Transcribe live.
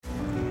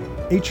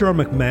H.R.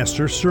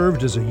 McMaster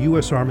served as a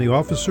U.S. Army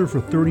officer for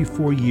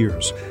 34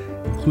 years,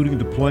 including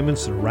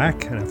deployments in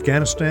Iraq and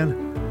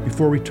Afghanistan,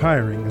 before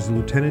retiring as a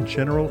lieutenant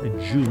general in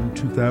June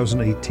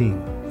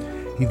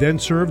 2018. He then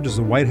served as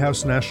the White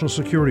House National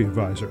Security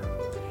Advisor.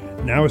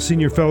 Now a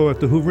senior fellow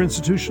at the Hoover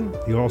Institution,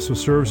 he also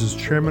serves as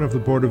chairman of the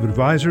Board of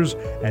Advisors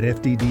at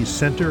FDD's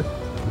Center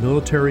for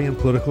Military and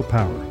Political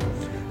Power.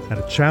 At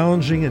a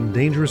challenging and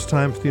dangerous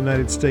time for the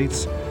United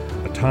States,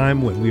 a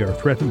time when we are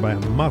threatened by a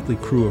motley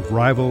crew of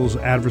rivals,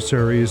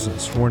 adversaries,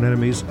 and sworn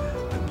enemies,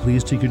 I'm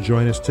pleased he could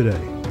join us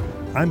today.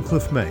 I'm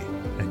Cliff May,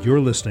 and you're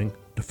listening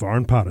to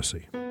Foreign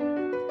Policy.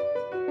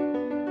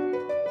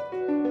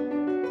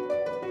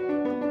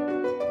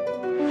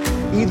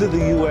 Either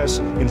the U.S.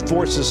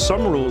 enforces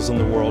some rules in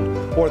the world,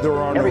 or there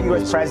are no rules. Every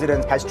U.S.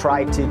 president has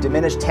tried to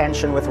diminish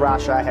tension with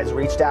Russia, has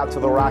reached out to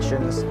the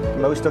Russians.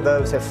 Most of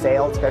those have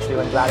failed, especially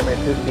when Vladimir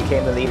Putin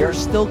became the leader. They're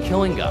still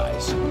killing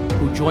guys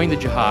who joined the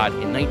jihad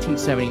in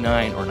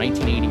 1979 or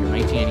 1980 or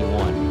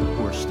 1981.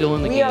 Still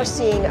in the game. We are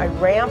seeing a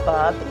ramp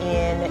up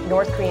in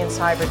North Korean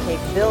cyber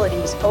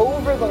capabilities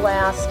over the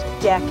last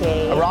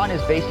decade. Iran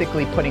is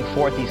basically putting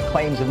forth these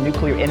claims of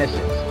nuclear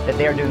innocence, that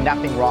they are doing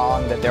nothing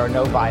wrong, that there are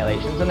no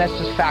violations, and that's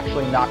just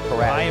factually not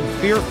correct. I am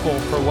fearful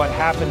for what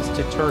happens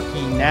to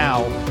Turkey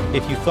now.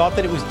 If you thought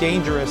that it was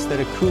dangerous that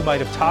a coup might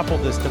have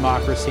toppled this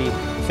democracy,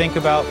 think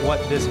about what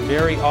this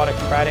very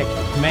autocratic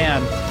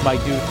man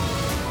might do.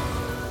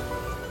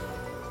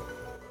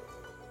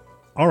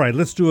 All right,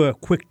 let's do a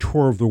quick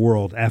tour of the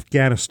world.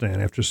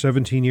 Afghanistan. After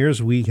 17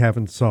 years, we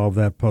haven't solved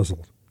that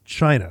puzzle.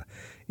 China.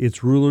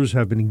 Its rulers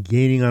have been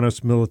gaining on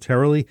us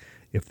militarily.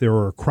 If there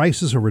were a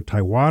crisis over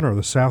Taiwan or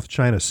the South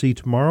China Sea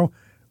tomorrow,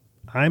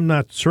 I'm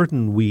not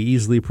certain we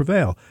easily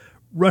prevail.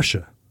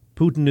 Russia.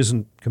 Putin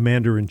isn't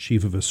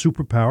commander-in-chief of a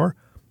superpower,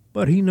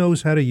 but he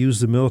knows how to use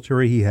the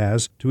military he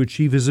has to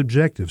achieve his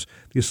objectives.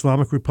 The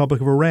Islamic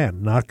Republic of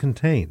Iran, not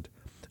contained.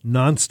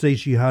 Non-state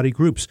jihadi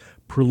groups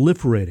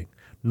proliferating.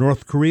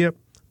 North Korea,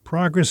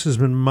 progress has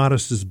been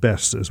modest as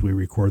best as we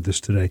record this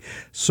today.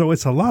 So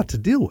it's a lot to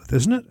deal with,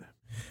 isn't it?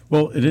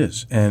 Well, it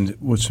is. And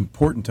what's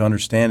important to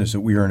understand is that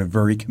we are in a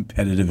very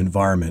competitive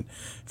environment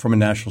from a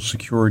national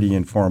security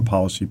and foreign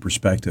policy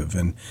perspective.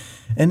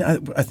 And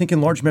I think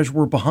in large measure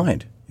we're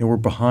behind. We're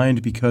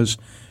behind because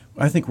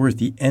I think we're at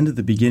the end of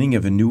the beginning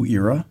of a new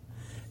era,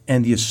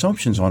 and the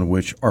assumptions on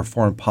which our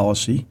foreign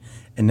policy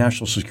and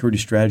national security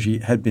strategy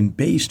had been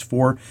based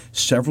for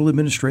several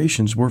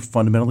administrations were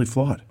fundamentally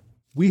flawed.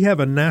 We have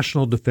a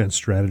national defense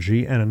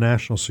strategy and a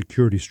national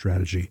security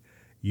strategy.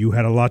 You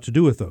had a lot to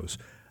do with those.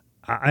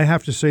 I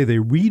have to say they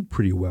read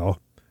pretty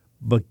well,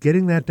 but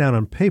getting that down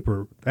on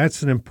paper,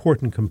 that's an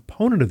important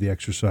component of the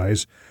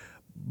exercise,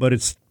 but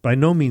it's by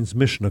no means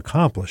mission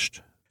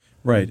accomplished.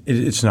 Right.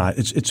 It's not.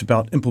 It's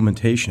about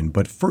implementation.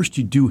 But first,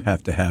 you do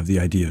have to have the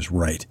ideas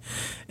right.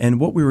 And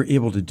what we were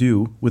able to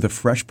do with a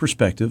fresh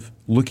perspective,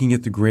 looking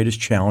at the greatest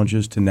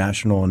challenges to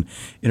national and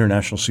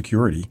international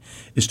security,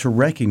 is to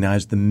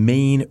recognize the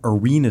main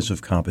arenas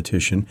of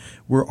competition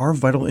where our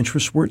vital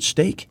interests were at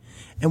stake.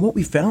 And what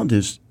we found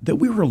is that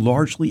we were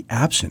largely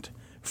absent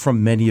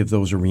from many of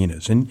those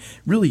arenas. And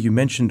really, you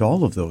mentioned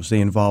all of those.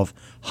 They involve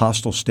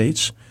hostile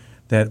states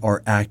that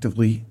are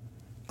actively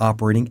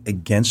operating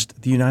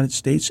against the United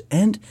States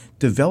and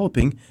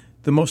developing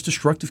the most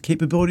destructive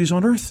capabilities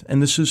on Earth.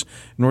 And this is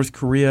North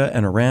Korea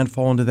and Iran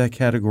fall into that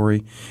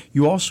category.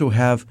 You also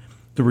have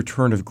the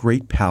return of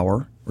great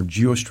power or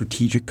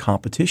geostrategic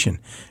competition,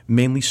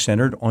 mainly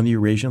centered on the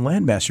Eurasian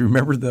landmass. You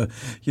remember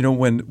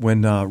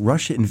when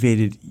Russia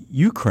invaded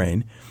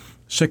Ukraine,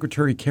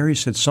 Secretary Kerry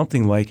said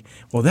something like,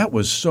 well, that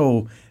was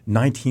so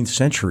 19th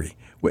century,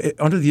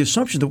 under the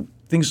assumption that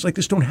things like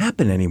this don't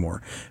happen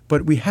anymore.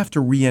 But we have to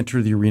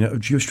re-enter the arena of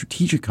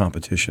geostrategic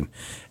competition.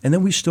 And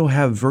then we still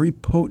have very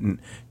potent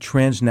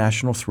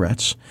transnational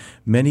threats,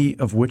 many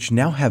of which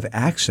now have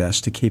access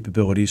to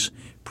capabilities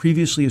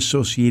previously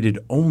associated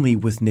only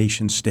with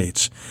nation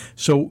states.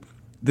 So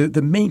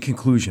the main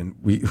conclusion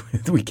we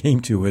came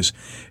to is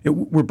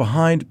we're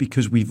behind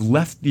because we've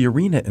left the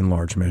arena in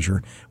large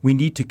measure. We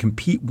need to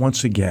compete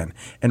once again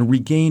and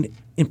regain,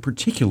 in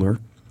particular,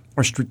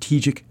 our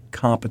strategic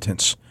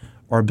competence,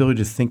 our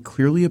ability to think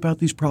clearly about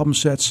these problem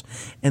sets,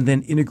 and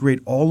then integrate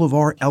all of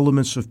our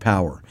elements of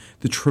power,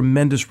 the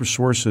tremendous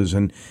resources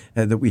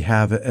that we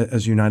have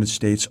as the United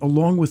States,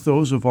 along with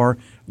those of our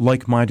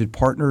like-minded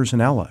partners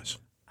and allies.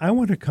 I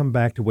want to come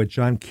back to what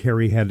John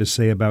Kerry had to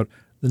say about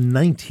the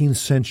 19th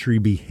century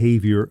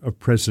behavior of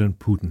President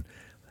Putin.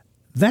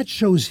 That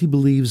shows he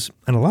believes,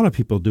 and a lot of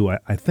people do,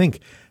 I think,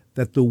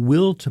 that the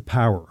will to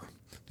power,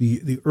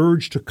 the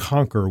urge to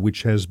conquer,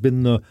 which has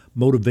been the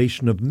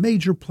motivation of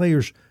major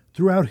players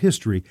throughout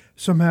history,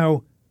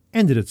 somehow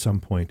ended at some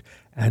point.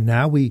 And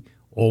now we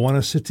all want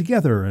to sit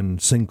together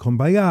and sing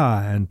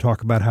Kumbaya and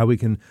talk about how we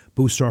can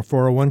boost our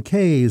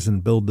 401ks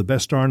and build the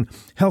best darn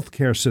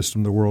healthcare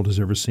system the world has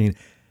ever seen.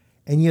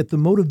 And yet the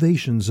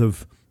motivations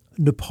of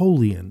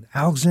Napoleon,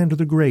 Alexander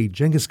the Great,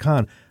 Genghis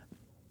Khan,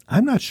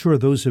 I'm not sure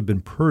those have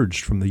been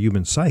purged from the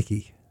human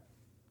psyche.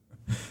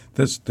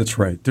 That's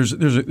right. There's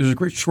a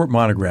great short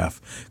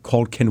monograph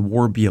called "Can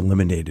War Be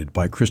Eliminated?"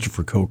 by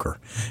Christopher Coker.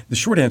 The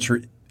short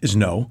answer is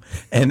no,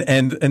 and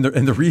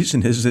the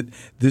reason is that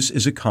this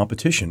is a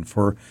competition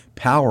for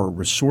power,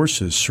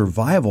 resources,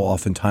 survival,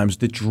 oftentimes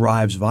that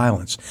drives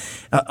violence.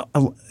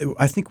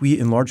 I think we,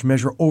 in large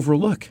measure,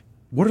 overlook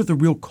what are the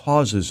real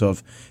causes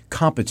of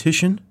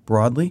competition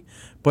broadly,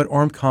 but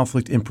armed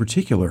conflict in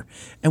particular,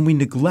 and we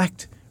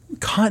neglect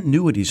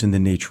continuities in the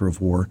nature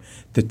of war,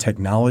 that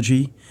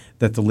technology,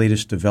 that the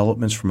latest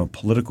developments from a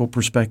political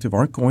perspective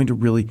aren't going to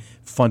really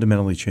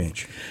fundamentally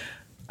change.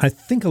 I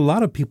think a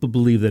lot of people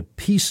believe that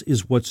peace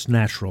is what's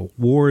natural,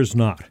 war is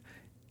not.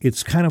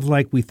 It's kind of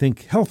like we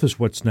think health is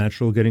what's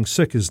natural, getting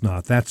sick is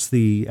not. That's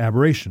the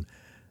aberration.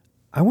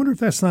 I wonder if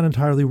that's not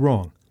entirely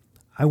wrong.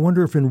 I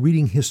wonder if in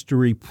reading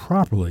history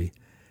properly,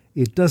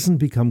 it doesn't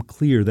become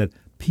clear that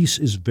peace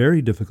is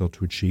very difficult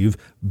to achieve,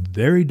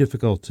 very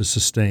difficult to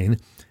sustain,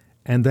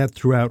 and that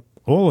throughout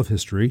all of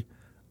history,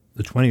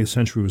 the 20th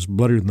century was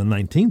bloodier than the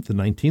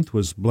 19th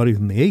was bloodier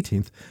than the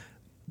 18th,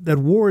 that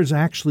war is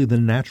actually the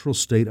natural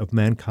state of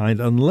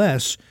mankind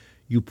unless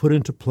you put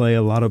into play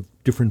a lot of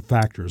different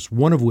factors,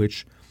 one of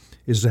which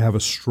is to have a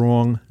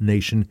strong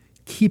nation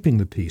keeping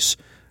the peace.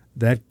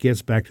 That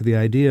gets back to the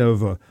idea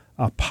of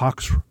a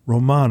Pax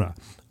Romana,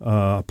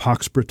 a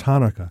Pax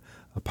Britannica,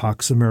 a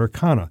Pax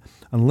Americana.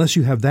 Unless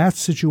you have that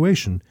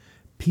situation,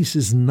 peace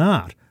is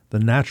not the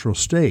natural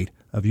state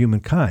of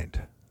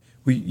humankind.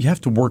 You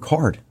have to work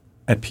hard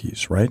at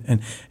peace, right?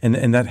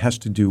 And that has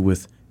to do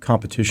with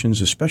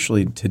competitions,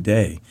 especially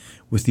today,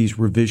 with these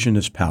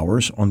revisionist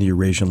powers on the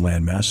Eurasian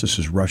landmass. This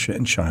is Russia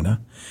and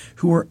China,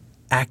 who are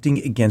acting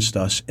against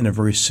us in a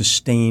very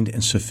sustained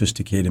and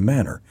sophisticated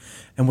manner.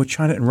 And what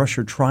China and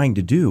Russia are trying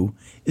to do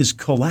is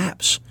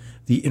collapse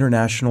the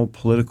international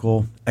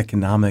political,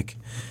 economic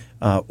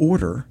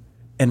order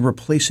and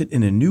replace it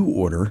in a new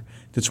order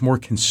that's more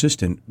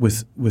consistent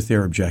with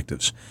their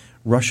objectives.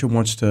 Russia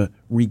wants to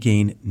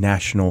regain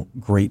national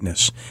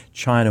greatness.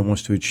 China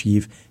wants to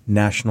achieve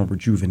national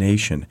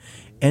rejuvenation.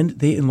 And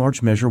they, in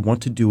large measure,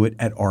 want to do it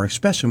at our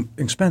expense. And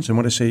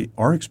when I say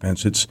our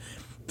expense, it's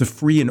the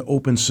free and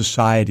open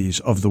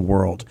societies of the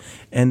world.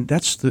 And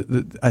that's,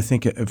 I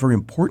think, a very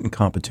important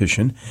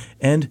competition.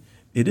 And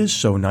it is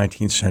so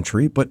 19th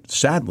century, but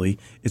sadly,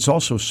 it's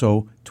also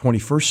so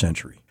 21st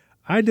century.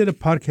 I did a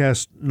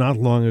podcast not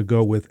long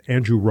ago with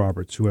Andrew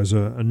Roberts, who has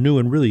a new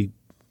and really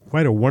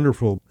quite a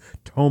wonderful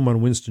tome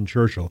on Winston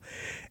Churchill.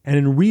 And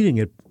in reading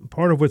it,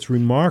 part of what's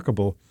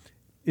remarkable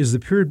is the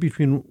period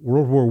between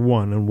World War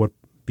I and what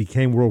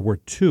became World War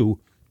II.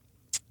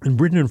 In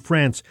Britain and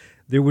France,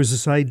 there was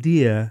this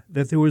idea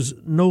that there was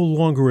no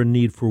longer a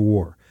need for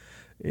war.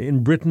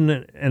 In Britain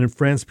and in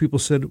France, people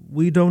said,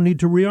 we don't need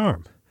to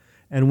rearm.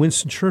 And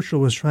Winston Churchill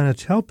was trying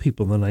to tell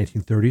people in the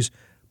 1930s,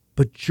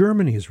 but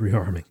Germany is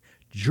rearming.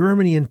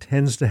 Germany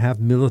intends to have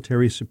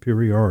military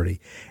superiority.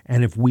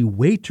 And if we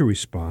wait to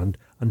respond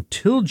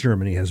until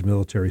Germany has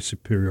military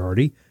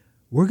superiority,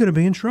 we're going to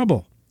be in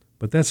trouble.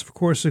 But that's, of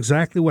course,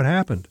 exactly what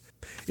happened.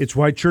 It's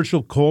why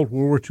Churchill called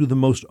World War II the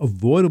most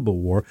avoidable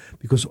war,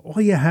 because all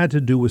you had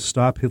to do was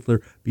stop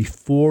Hitler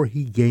before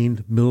he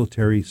gained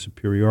military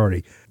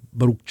superiority.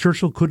 But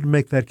Churchill couldn't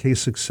make that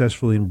case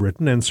successfully in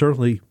Britain, and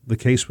certainly the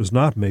case was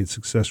not made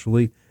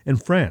successfully in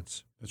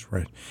France. That's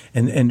right.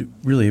 And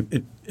really,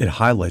 it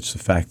highlights the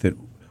fact that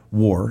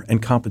war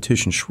and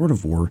competition short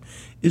of war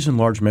is in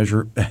large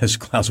measure, as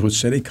Clausewitz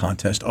said, a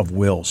contest of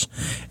wills.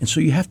 And so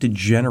you have to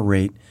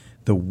generate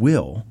the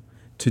will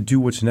to do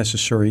what's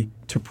necessary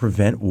to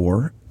prevent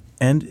war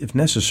and, if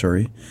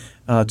necessary,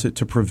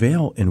 to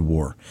prevail in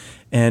war.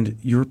 And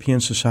European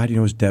society,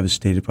 was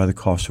devastated by the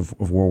cost of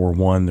World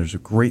War I. There's a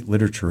great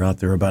literature out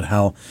there about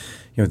how,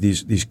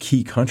 these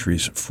key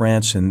countries,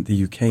 France and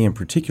the UK in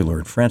particular.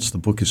 In France, the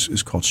book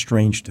is called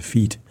Strange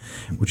Defeat,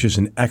 which is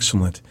an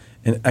excellent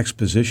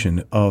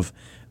exposition of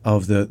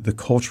the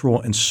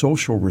cultural and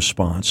social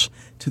response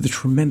to the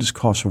tremendous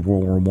cost of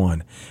World War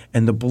I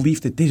and the belief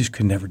that they just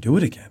could never do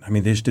it again. I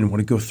mean, they just didn't want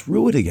to go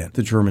through it again.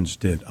 The Germans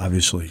did,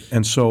 obviously.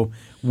 And so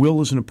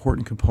will is an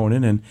important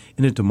component. And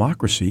in a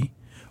democracy,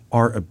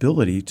 our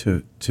ability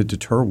to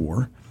deter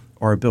war,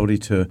 our ability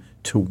to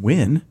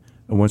win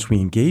once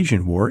we engage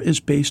in war is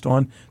based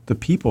on the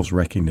people's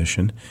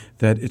recognition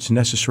that it's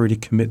necessary to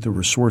commit the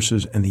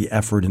resources and the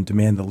effort and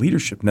demand the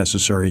leadership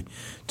necessary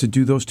to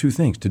do those two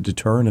things, to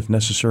deter and, if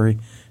necessary,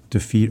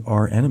 defeat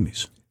our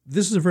enemies.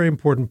 This is a very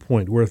important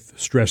point worth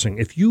stressing.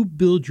 If you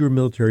build your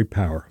military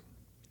power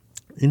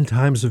in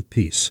times of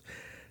peace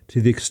to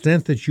the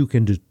extent that you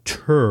can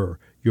deter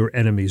your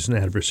enemies and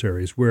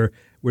adversaries, where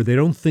they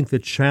don't think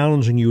that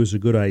challenging you is a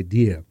good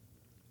idea,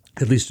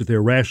 at least if they're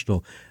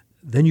rational,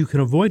 then you can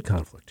avoid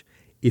conflict.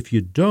 If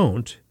you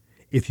don't,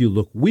 if you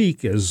look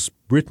weak, as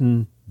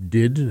Britain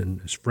did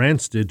and as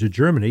France did to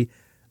Germany,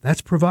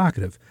 that's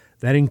provocative.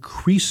 That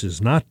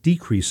increases, not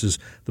decreases,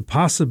 the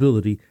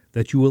possibility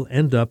that you will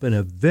end up in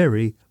a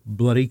very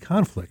bloody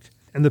conflict.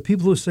 And the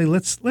people who say,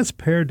 let's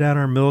pare down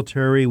our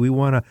military, we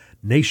want a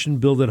nation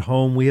built at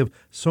home, we have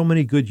so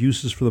many good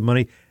uses for the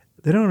money,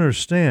 they don't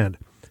understand.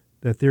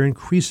 that they're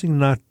increasing,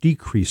 not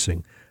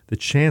decreasing, the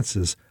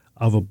chances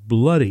of a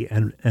bloody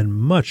and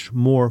much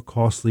more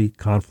costly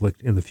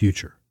conflict in the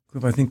future.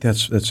 Cliff, I think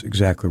that's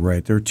exactly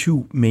right. There are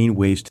two main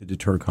ways to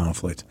deter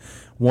conflict.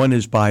 One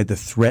is by the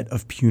threat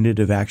of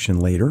punitive action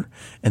later,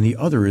 and the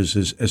other is,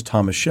 as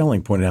Thomas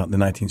Schelling pointed out in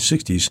the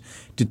 1960s,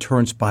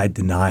 deterrence by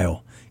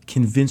denial,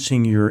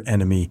 convincing your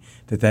enemy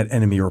that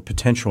enemy or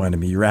potential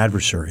enemy, your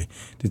adversary,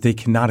 that they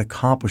cannot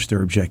accomplish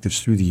their objectives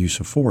through the use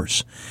of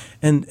force.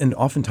 And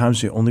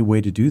oftentimes the only way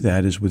to do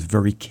that is with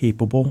very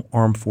capable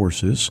armed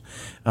forces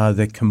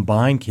that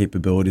combine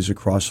capabilities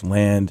across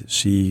land,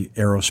 sea,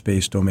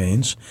 aerospace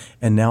domains,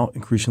 and now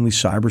increasingly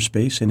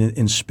cyberspace and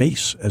in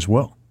space as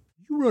well.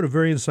 You wrote a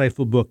very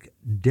insightful book,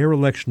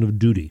 Dereliction of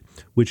Duty,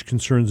 which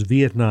concerns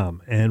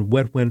Vietnam and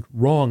what went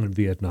wrong in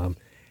Vietnam.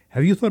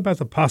 Have you thought about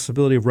the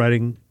possibility of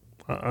writing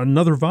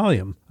another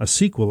volume, a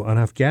sequel on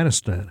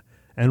Afghanistan,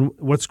 and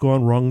what's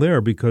gone wrong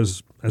there?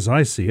 Because as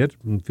I see it,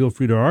 and feel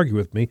free to argue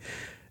with me,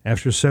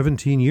 after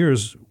 17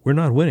 years, we're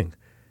not winning.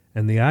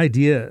 And the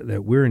idea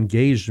that we're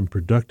engaged in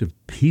productive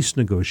peace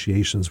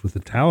negotiations with the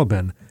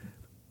Taliban,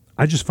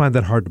 I just find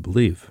that hard to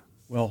believe.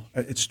 Well,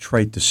 it's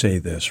trite to say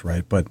this,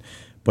 right?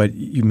 But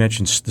you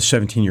mentioned the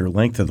 17-year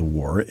length of the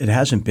war. It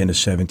hasn't been a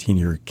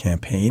 17-year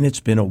campaign. It's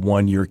been a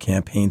one-year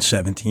campaign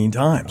 17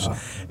 times.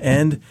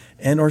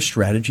 And our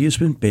strategy has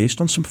been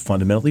based on some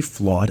fundamentally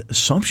flawed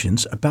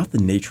assumptions about the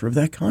nature of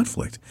that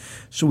conflict.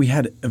 So we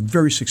had a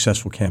very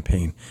successful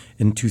campaign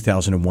in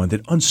 2001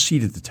 that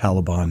unseated the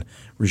Taliban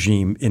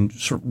regime in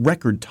sort of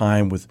record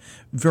time with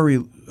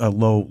very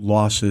low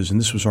losses. And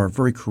this was our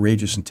very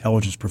courageous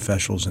intelligence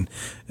professionals and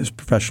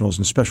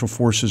special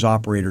forces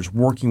operators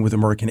working with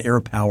American air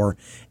power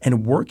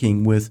and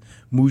working with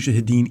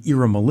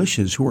Mujahideen-era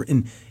militias who are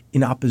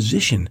in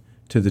opposition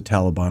to the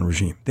Taliban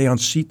regime. They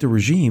unseat the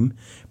regime,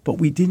 but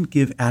we didn't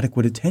give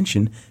adequate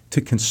attention to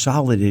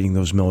consolidating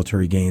those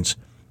military gains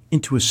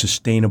into a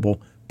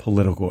sustainable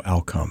political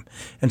outcome.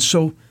 And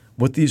so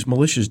what these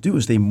militias do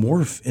is they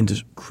morph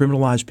into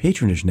criminalized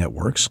patronage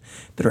networks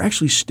that are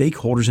actually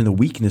stakeholders in the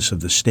weakness of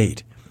the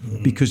state,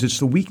 because it's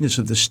the weakness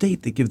of the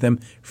state that give them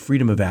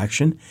freedom of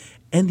action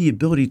and the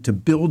ability to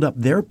build up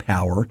their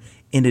power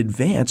in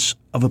advance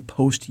of a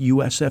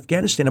post-U.S.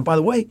 Afghanistan. And by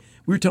the way,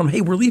 we were telling them,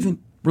 hey, we're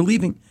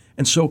leaving.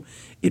 And so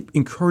it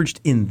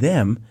encouraged in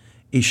them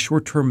a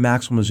short-term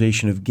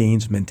maximization of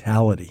gains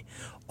mentality.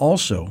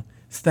 Also,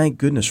 thank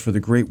goodness for the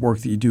great work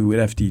that you do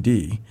at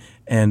FDD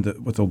and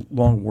what the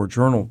Long War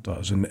Journal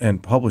does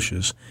and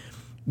publishes.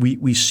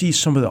 We see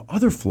some of the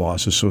other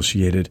flaws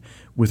associated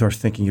with our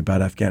thinking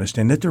about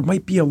Afghanistan, that there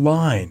might be a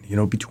line,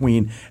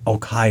 between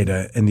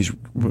al-Qaeda and these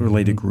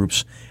related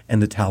groups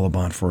and the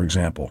Taliban, for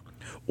example,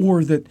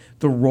 or that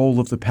the role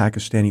of the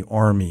Pakistani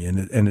army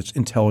and its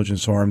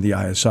intelligence arm, the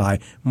ISI,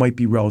 might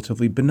be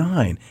relatively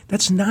benign.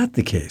 That's not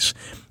the case.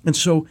 And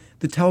so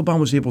the Taliban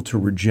was able to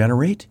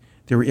regenerate.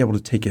 They were able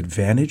to take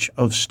advantage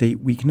of state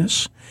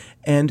weakness.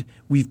 And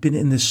we've been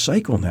in this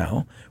cycle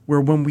now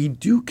where when we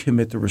do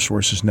commit the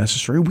resources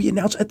necessary, we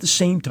announce at the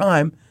same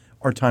time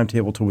our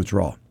timetable to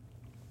withdraw.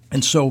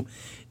 And so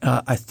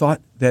I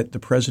thought that the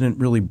president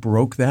really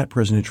broke that.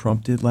 President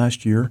Trump did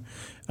last year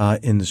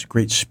in this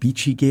great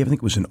speech he gave. I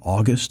think it was in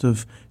August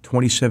of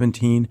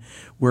 2017,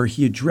 where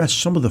he addressed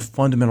some of the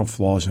fundamental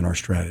flaws in our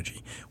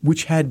strategy,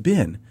 which had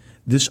been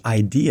this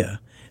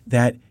idea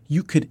that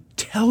you could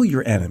tell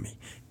your enemy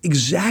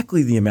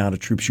exactly the amount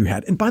of troops you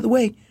had. And by the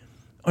way,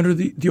 under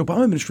the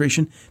Obama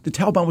administration, the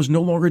Taliban was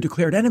no longer a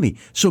declared enemy.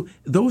 So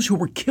those who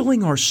were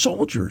killing our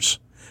soldiers,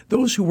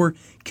 those who were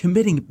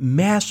committing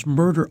mass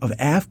murder of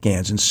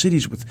Afghans in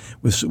cities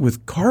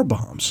with car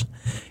bombs,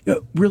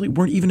 really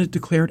weren't even a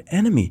declared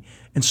enemy.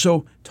 And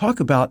so talk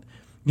about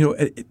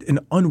an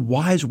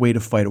unwise way to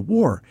fight a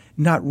war,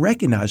 not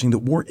recognizing that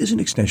war is an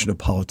extension of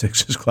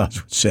politics, as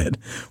Clausewitz said.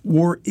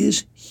 War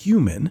is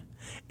human,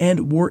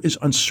 and war is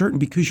uncertain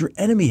because your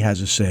enemy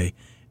has a say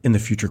in the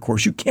future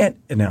course. You can't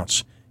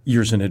announce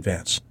years in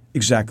advance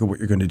exactly what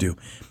you're going to do.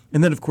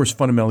 And then, of course,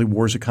 fundamentally,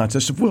 war is a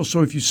contest of will.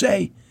 So if you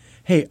say,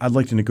 hey, I'd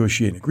like to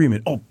negotiate an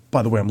agreement. Oh,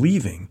 by the way, I'm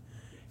leaving.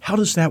 How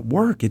does that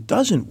work? It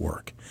doesn't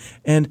work.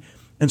 And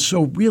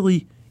so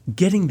really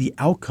getting the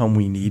outcome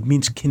we need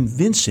means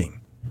convincing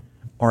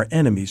our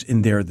enemies,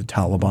 in there the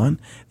Taliban,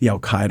 the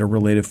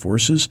al-Qaeda-related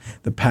forces,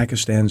 the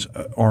Pakistan's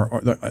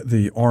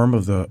the arm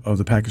of the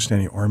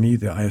Pakistani army,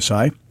 the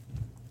ISI,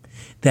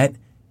 that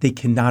they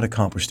cannot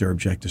accomplish their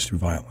objectives through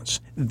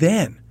violence.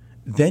 Then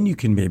you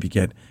can maybe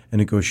get a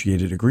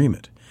negotiated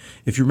agreement.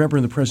 If you remember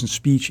in the president's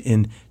speech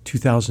in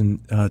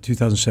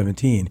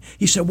 2017,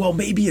 he said, well,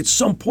 maybe at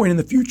some point in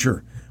the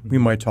future we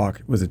might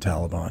talk with the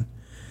Taliban.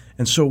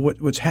 And so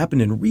what's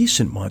happened in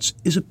recent months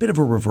is a bit of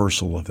a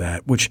reversal of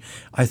that, which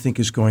I think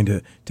is going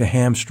to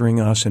hamstring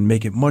us and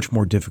make it much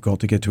more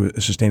difficult to get to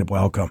a sustainable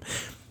outcome.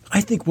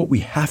 I think what we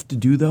have to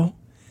do, though,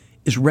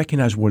 is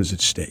recognize what is at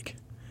stake.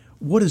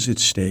 What is at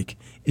stake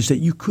is that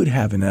you could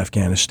have in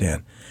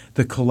Afghanistan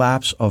the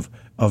collapse of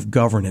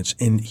governance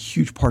in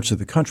huge parts of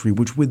the country,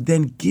 which would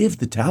then give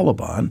the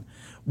Taliban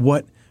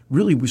what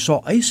really we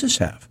saw ISIS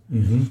have.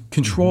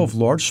 Control of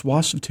large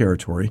swaths of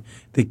territory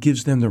that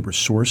gives them the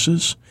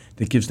resources,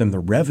 that gives them the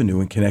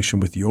revenue in connection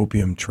with the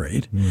opium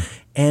trade,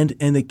 and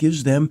that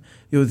gives them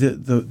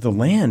the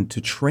land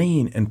to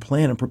train and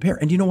plan and prepare.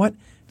 And you know what?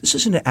 This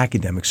isn't an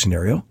academic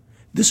scenario.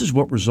 This is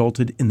what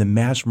resulted in the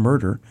mass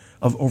murder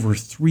of over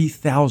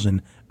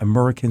 3,000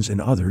 Americans and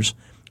others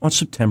on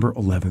September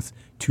 11th,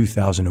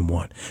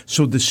 2001.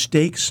 So the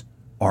stakes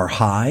are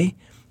high,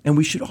 and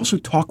we should also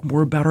talk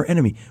more about our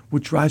enemy.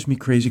 What drives me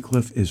crazy,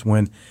 Cliff, is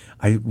when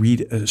I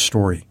read a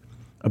story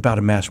about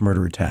a mass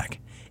murder attack,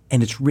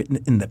 and it's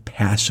written in the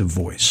passive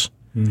voice.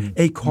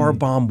 A car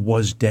bomb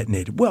was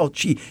detonated. Well,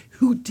 gee,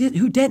 who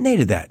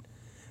detonated that?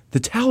 The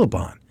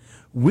Taliban,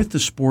 with the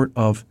support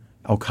of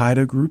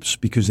al-Qaeda groups,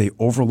 because they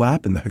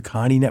overlap in the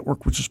Haqqani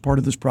network, which is part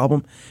of this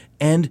problem,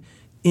 and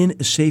in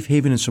a safe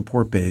haven and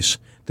support base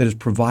that is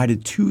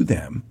provided to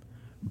them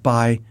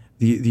by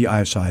the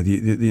ISI,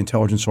 the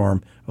intelligence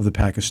arm of the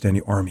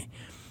Pakistani army.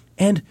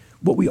 And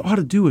what we ought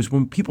to do is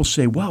when people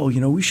say, well,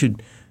 we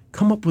should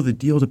come up with a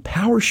deal to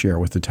power share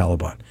with the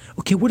Taliban.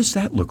 Okay, what does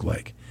that look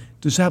like?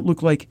 Does that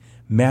look like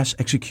mass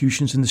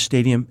executions in the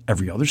stadium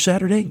every other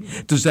Saturday?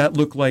 Does that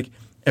look like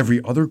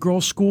every other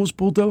girl's school is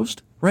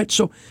bulldozed? Right?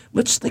 So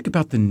let's think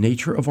about the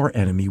nature of our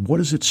enemy, what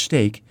is at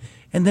stake,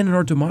 and then in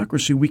our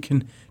democracy we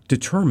can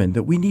determine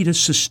that we need a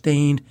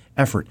sustained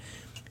effort.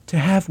 To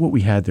have what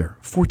we had there,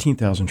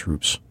 14,000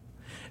 troops,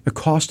 a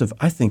cost of,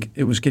 I think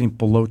it was getting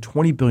below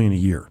 $20 billion a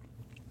year,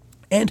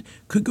 and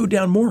could go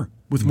down more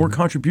with more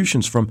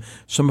contributions from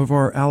some of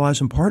our allies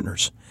and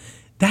partners.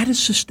 That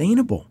is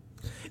sustainable.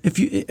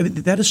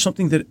 That is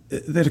something that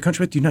a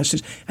country like the United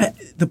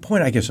States. The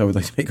point I guess I would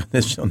like to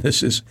make on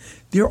this is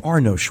there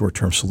are no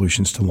short-term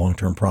solutions to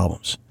long-term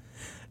problems,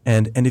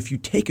 and if you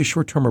take a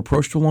short-term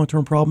approach to a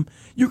long-term problem,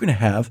 you're going to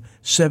have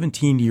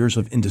 17 years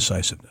of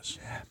indecisiveness.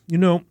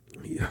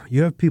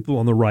 You have people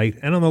on the right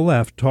and on the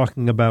left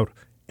talking about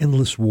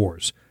endless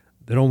wars.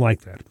 They don't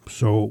like that,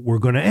 so we're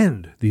going to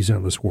end these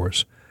endless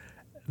wars.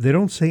 They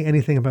don't say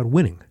anything about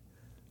winning,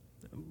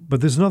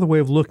 but there's another way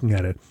of looking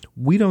at it.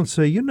 We don't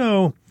say,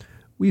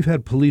 we've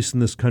had police in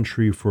this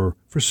country for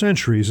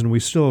centuries and we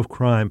still have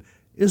crime.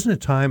 Isn't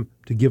it time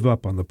to give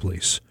up on the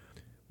police?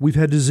 We've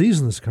had disease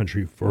in this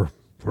country for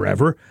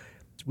forever.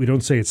 We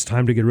don't say it's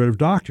time to get rid of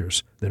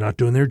doctors. They're not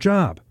doing their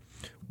job.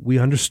 We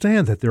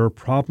understand that there are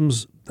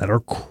problems that are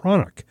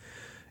chronic.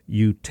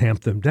 You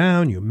tamp them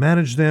down, you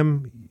manage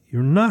them.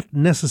 You're not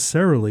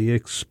necessarily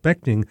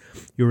expecting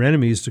your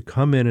enemies to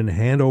come in and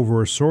hand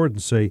over a sword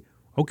and say,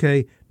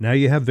 okay, now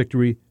you have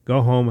victory,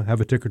 go home, have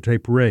a ticker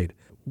tape parade.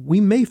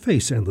 We may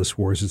face endless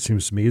wars, it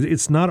seems to me.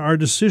 It's not our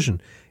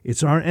decision.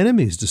 It's our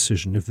enemy's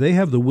decision. If they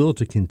have the will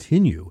to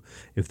continue,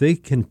 if they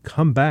can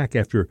come back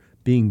after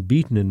being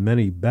beaten in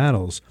many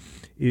battles,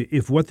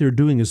 if what they're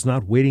doing is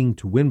not waiting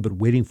to win but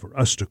waiting for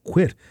us to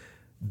quit,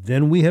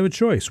 then we have a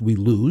choice. We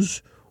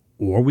lose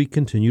or we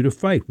continue to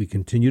fight. We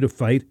continue to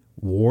fight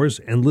wars,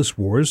 endless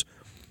wars,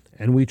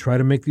 and we try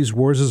to make these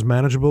wars as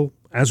manageable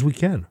as we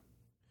can.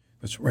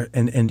 That's right.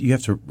 And you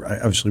have to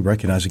obviously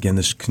recognize, again,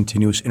 this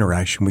continuous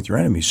interaction with your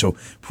enemy. So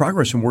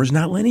progress in war is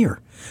not linear.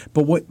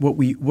 But what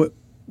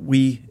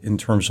we, in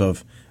terms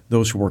of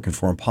those who work in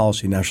foreign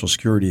policy, national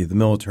security, the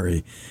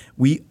military,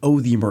 we owe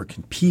the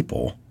American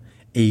people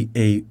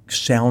a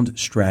sound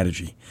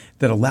strategy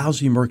that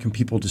allows the American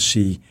people to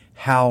see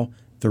how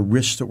the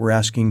risks that we're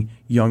asking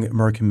young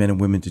American men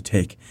and women to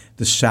take,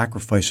 the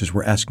sacrifices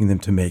we're asking them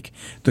to make,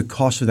 the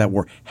cost of that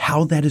war,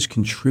 how that is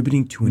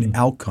contributing to an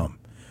outcome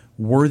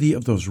worthy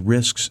of those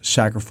risks,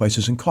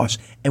 sacrifices, and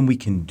costs. And we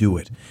can do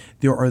it.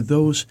 There are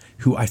those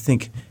who I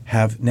think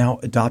have now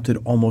adopted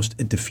almost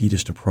a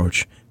defeatist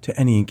approach to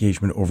any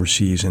engagement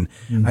overseas. And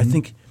I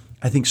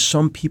think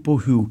some people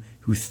who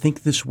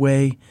think this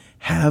way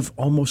have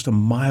almost a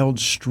mild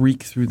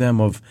streak through them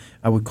of,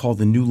 I would call,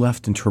 the new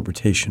left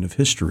interpretation of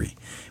history,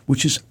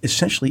 which is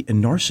essentially a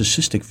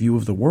narcissistic view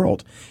of the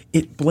world.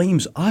 It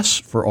blames us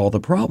for all the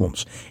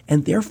problems,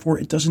 and therefore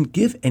it doesn't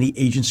give any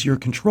agency or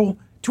control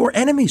to our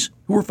enemies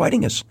who are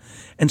fighting us.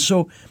 And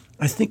so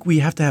I think we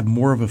have to have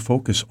more of a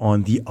focus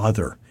on the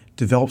other,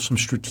 develop some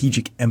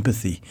strategic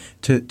empathy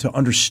to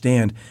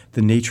understand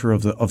the nature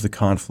of the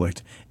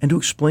conflict and to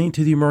explain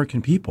to the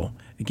American people,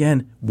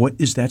 again, what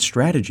is that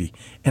strategy?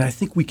 And I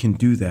think we can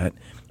do that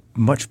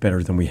much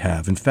better than we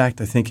have. In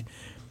fact, I think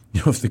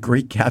if the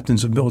great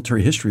captains of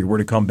military history were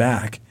to come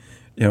back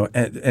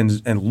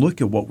and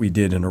look at what we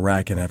did in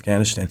Iraq and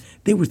Afghanistan,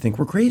 they would think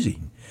we're crazy.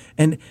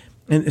 And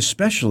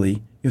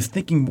especially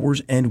thinking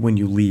wars end when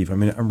you leave. I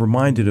mean, I'm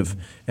reminded of,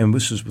 and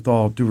this is with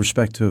all due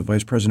respect to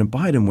Vice President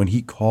Biden, when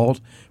he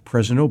called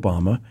President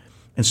Obama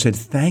and said,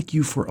 "Thank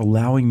you for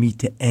allowing me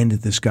to end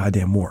this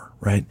goddamn war,"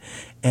 right?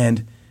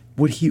 And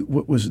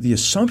what was the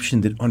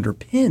assumption that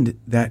underpinned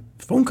that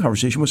phone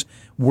conversation was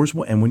wars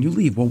will end when you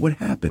leave. Well, what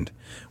happened?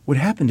 What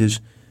happened is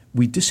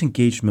we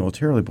disengaged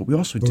militarily, but we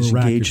also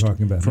disengaged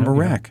from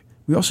Iraq.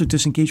 We also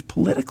disengaged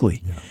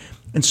politically. Yeah.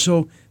 And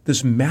so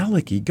this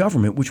Maliki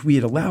government, which we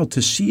had allowed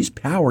to seize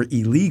power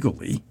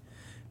illegally,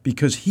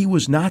 because he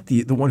was not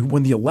the one who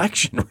won the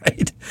election,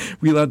 right?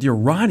 We allowed the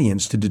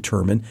Iranians to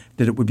determine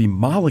that it would be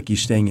Maliki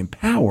staying in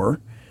power.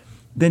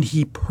 Then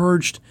he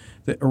purged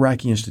the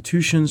Iraqi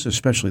institutions,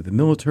 especially the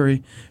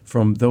military,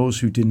 from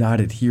those who did not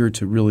adhere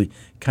to really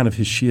kind of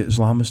his Shia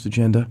Islamist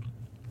agenda.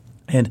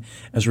 And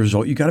as a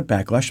result, you got a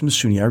backlash from the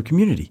Sunni Arab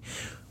community.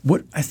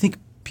 What I think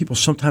people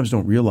sometimes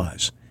don't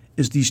realize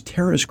is these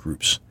terrorist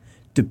groups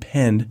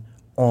depend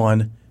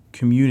on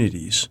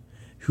communities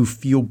who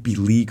feel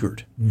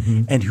beleaguered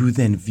and who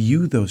then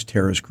view those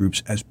terrorist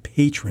groups as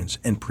patrons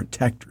and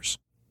protectors.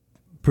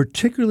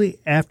 Particularly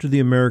after the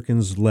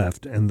Americans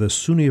left and the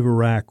Sunni of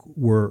Iraq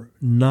were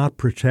not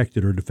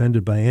protected or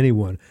defended by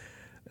anyone,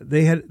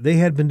 they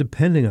had been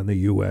depending on the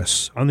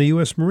U.S.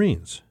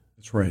 Marines.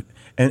 That's right.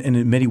 And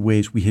in many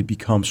ways, we had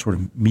become sort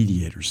of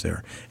mediators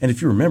there. And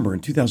if you remember, in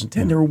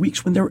 2010, there were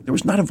weeks when there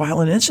was not a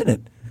violent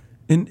incident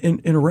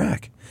in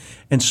Iraq.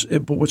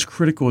 But what's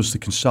critical is the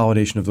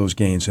consolidation of those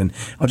gains. And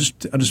I'll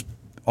just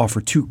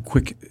offer two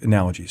quick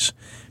analogies.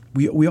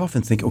 We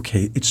often think,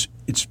 okay, it's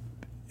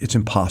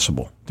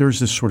impossible. There's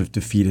this sort of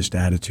defeatist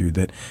attitude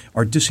that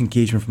our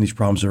disengagement from these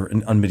problems are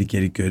an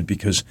unmitigated good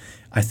because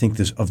I think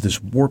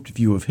this warped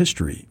view of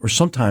history, or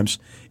sometimes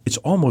it's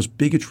almost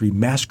bigotry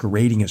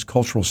masquerading as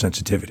cultural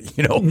sensitivity.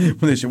 When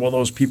they say, well,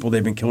 those people,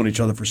 they've been killing each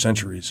other for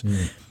centuries.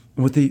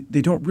 What they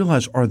don't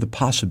realize are the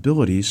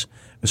possibilities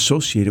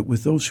associated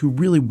with those who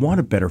really want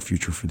a better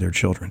future for their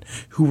children,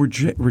 who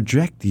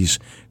reject these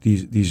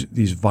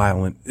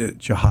violent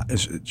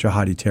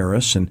jihadi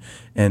terrorists and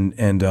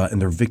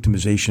their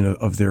victimization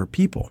of their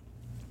people.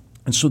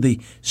 And so they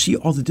see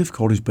all the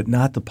difficulties, but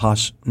not the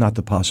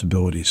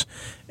possibilities.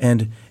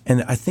 And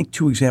I think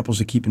two examples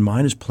to keep in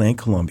mind is Plan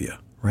Colombia.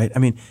 Right? I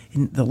mean,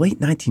 in the late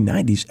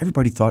 1990s,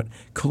 everybody thought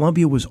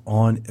Colombia was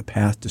on a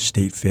path to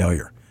state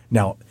failure.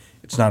 Now,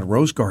 it's not a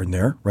rose garden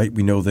there, right?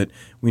 We know that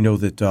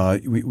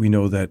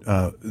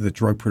the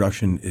drug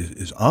production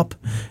is up,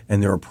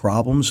 and there are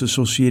problems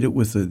associated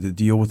with the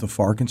deal with the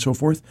FARC and so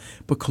forth.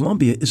 But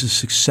Colombia is a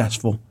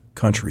successful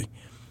country.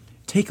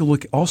 Take a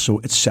look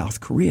also at South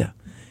Korea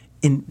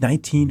in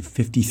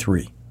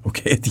 1953.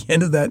 Okay, at the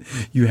end of that,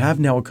 you have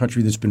now a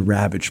country that's been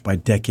ravaged by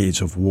decades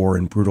of war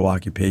and brutal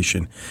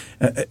occupation,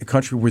 a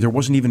country where there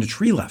wasn't even a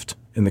tree left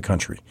in the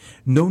country,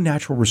 no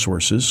natural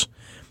resources,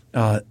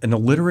 an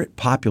illiterate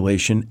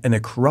population, and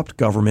a corrupt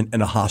government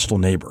and a hostile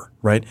neighbor,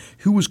 right?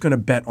 Who was going to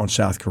bet on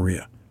South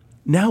Korea?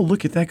 Now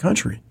look at that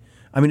country.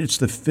 I mean, it's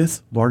the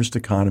fifth largest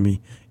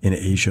economy in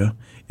Asia.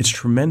 It's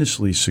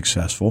tremendously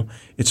successful.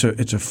 It's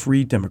a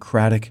free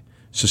democratic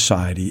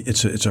society.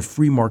 It's a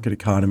free market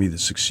economy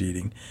that's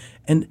succeeding.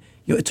 And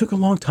it took a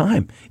long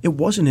time. It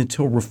wasn't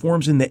until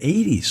reforms in the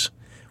 80s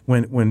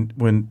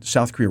when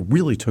South Korea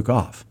really took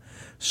off.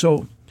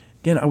 So,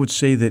 again, I would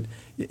say that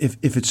if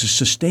it's a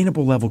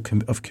sustainable level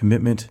of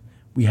commitment,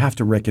 we have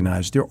to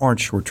recognize there aren't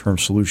short-term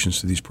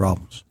solutions to these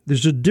problems.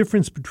 There's a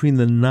difference between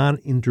the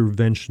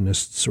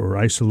non-interventionists or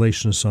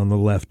isolationists on the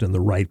left and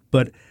the right,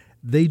 but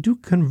they do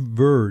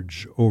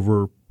converge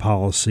over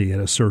policy at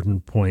a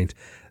certain point.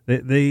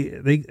 And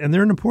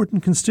they're an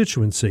important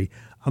constituency.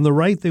 On the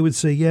right, they would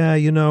say, yeah,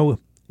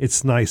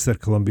 it's nice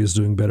that Colombia is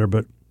doing better,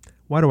 but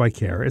why do I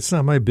care? It's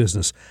not my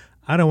business.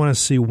 I don't want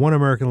to see one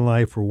American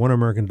life or $1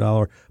 American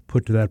dollar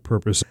put to that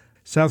purpose.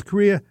 South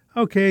Korea,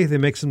 okay, they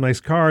make some nice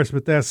cars,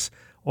 but that's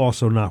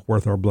also not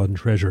worth our blood and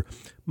treasure.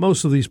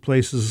 Most of these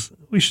places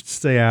we should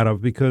stay out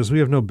of because we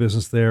have no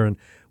business there and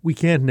we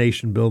can't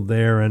nation build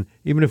there. And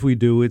even if we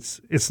do,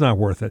 it's not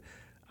worth it.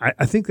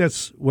 I think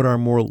that's what our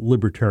more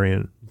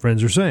libertarian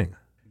friends are saying.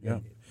 Yeah.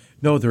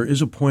 No, there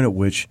is a point at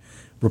which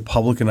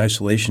Republican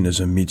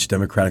isolationism meets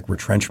Democratic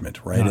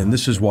retrenchment, right? And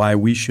this is why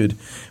we should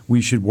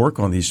work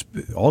on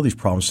all these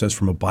problem sets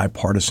from a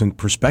bipartisan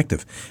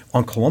perspective.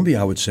 On Colombia,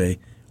 I would say,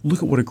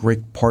 look at what a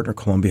great partner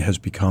Colombia has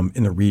become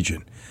in the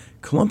region.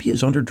 Colombia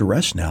is under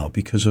duress now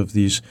because of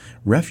these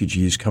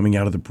refugees coming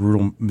out of the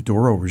brutal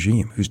Maduro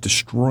regime who's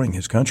destroying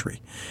his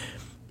country.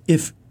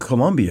 If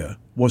Colombia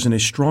wasn't a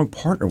strong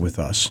partner with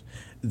us,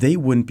 they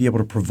wouldn't be able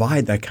to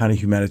provide that kind of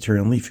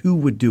humanitarian relief. Who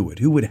would do it?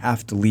 Who would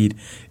have to lead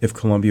if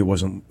Colombia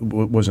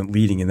wasn't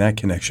leading in that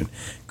connection?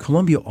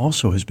 Colombia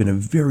also has been a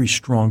very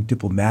strong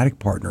diplomatic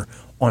partner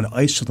on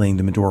isolating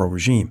the Maduro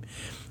regime.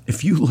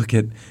 If you look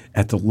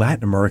at the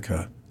Latin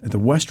America, at the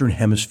Western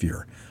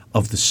Hemisphere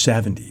of the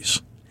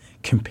 70s,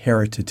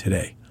 compare it to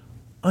today,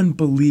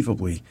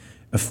 unbelievably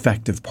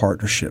effective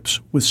partnerships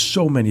with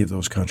so many of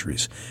those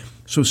countries.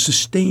 So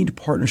sustained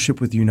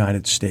partnership with the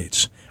United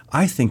States.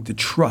 I think the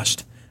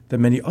trust that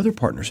many other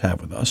partners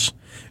have with us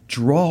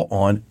draw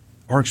on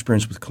our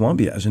experience with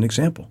Colombia as an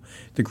example.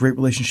 The great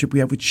relationship we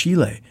have with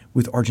Chile,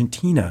 with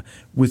Argentina,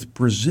 with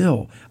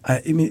Brazil,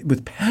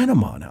 with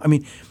Panama. I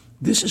mean,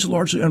 this is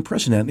largely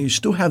unprecedented. You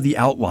still have the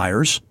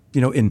outliers,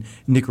 in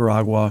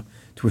Nicaragua,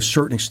 to a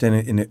certain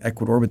extent in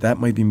Ecuador, but that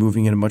might be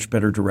moving in a much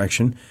better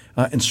direction,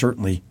 and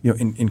certainly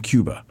in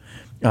Cuba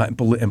and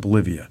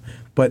Bolivia.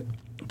 But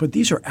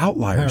these are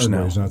outliers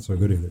now. Paraguay's not so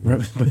good either.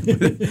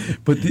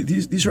 But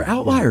these are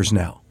outliers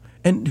now.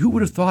 And who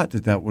would have thought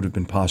that would have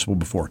been possible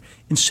before?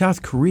 In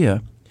South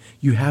Korea,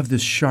 you have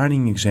this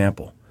shining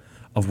example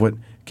of what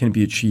can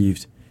be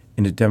achieved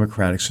in a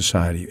democratic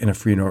society, in a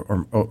free and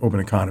open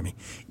economy.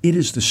 It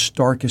is the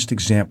starkest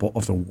example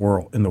of the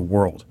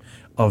world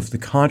of the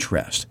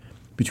contrast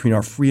between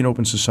our free and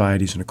open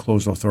societies and a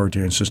closed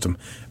authoritarian system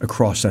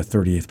across that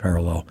 38th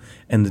parallel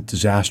and the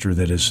disaster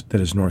that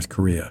is North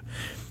Korea.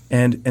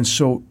 And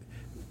so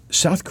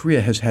South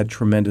Korea has had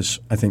tremendous,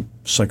 I think,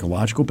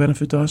 psychological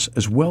benefit to us,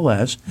 as well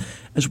as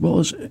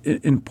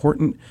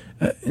important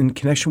in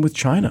connection with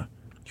China,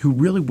 who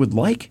really would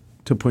like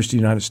to push the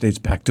United States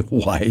back to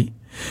Hawaii,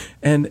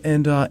 and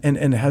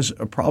has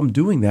a problem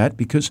doing that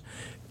because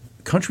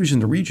countries in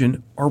the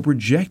region are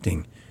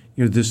rejecting,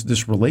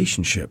 this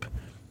relationship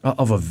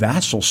of a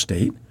vassal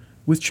state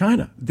with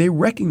China. They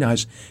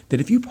recognize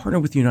that if you partner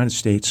with the United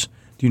States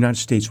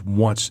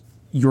wants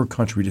your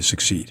country to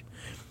succeed.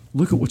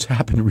 Look at what's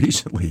happened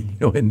recently,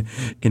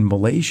 in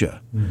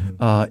Malaysia,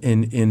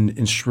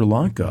 in Sri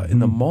Lanka, in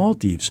the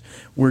Maldives,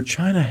 where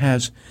China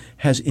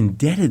has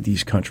indebted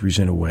these countries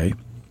in a way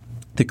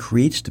that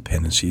creates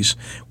dependencies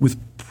with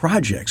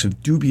projects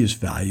of dubious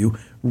value,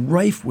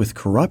 rife with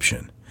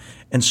corruption.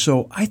 And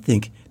so I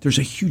think there's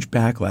a huge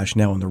backlash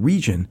now in the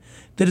region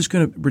that is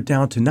going to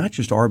redound to not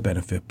just our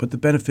benefit, but the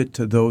benefit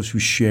to those who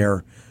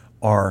share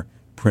our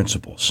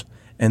principles.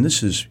 And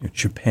this is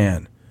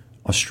Japan,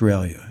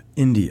 Australia,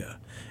 India.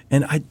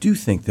 And I do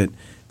think that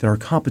our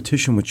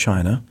competition with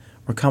China,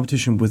 our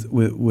competition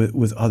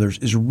with others,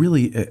 is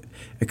really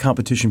a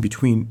competition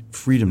between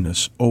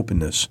freedomness,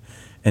 openness,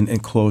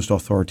 and closed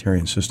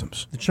authoritarian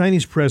systems. The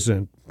Chinese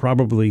president,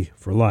 probably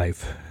for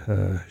life,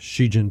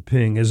 Xi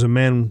Jinping, is a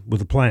man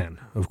with a plan,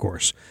 of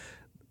course.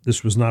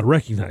 This was not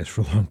recognized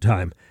for a long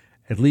time.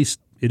 At least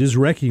it is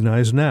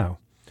recognized now.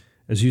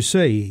 As you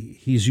say,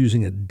 he's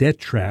using a debt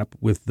trap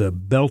with the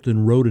Belt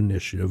and Road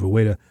Initiative, a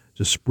way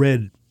to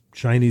spread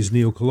Chinese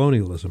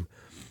neocolonialism.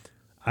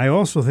 I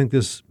also think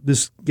this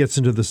gets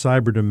into the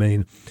cyber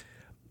domain.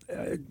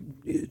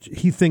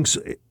 He thinks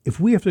if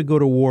we have to go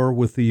to war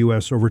with the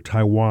U.S. over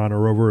Taiwan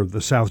or over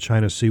the South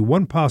China Sea,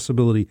 one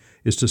possibility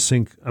is to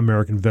sink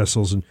American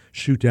vessels and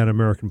shoot down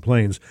American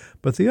planes.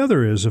 But the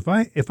other is if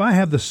I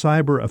have the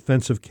cyber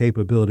offensive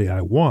capability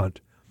I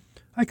want,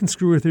 I can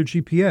screw with their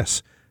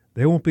GPS.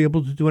 They won't be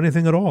able to do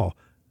anything at all.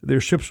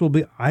 Their ships will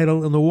be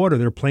idle in the water.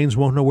 Their planes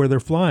won't know where they're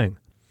flying.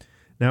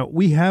 Now,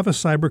 we have a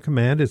cyber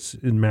command. It's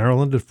in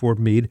Maryland at Fort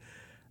Meade.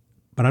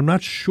 But I'm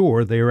not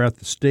sure they are at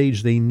the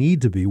stage they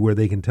need to be where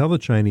they can tell the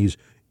Chinese,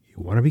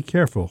 you want to be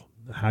careful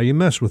how you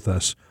mess with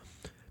us.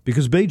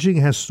 Because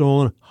Beijing has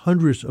stolen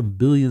hundreds of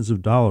billions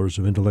of dollars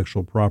of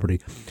intellectual property,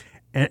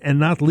 and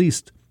not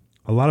least,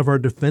 a lot of our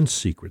defense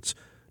secrets.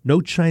 No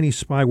Chinese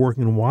spy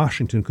working in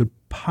Washington could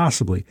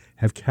possibly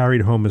have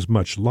carried home as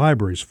much.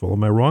 Libraries full.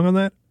 Am I wrong on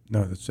that?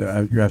 No,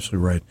 you're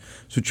absolutely right.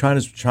 So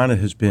China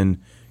has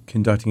been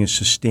conducting a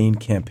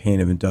sustained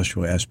campaign of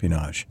industrial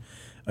espionage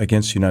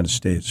against the United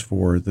States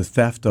for the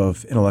theft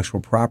of intellectual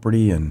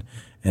property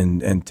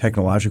and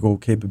technological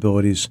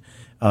capabilities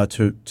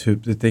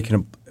that they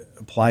can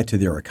apply to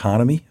their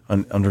economy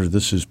under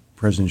this is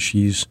President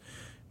Xi's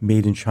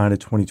Made in China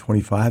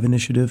 2025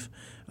 initiative,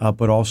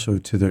 but also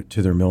to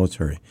their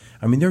military.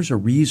 I mean, there's a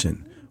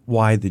reason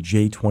why the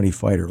J-20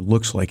 fighter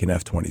looks like an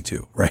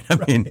F-22, right? I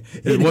mean,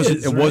 it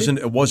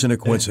wasn't a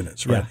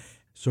coincidence, right? Yeah.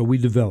 So we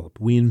develop,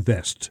 we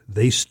invest,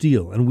 they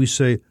steal, and we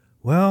say,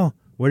 well,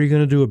 what are you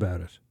going to do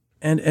about it?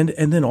 And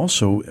then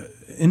also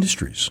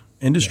industries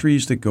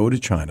that go to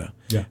China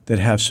that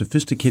have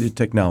sophisticated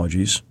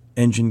technologies,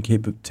 engine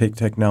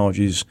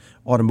technologies,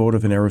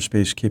 automotive and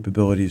aerospace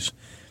capabilities,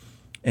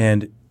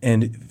 and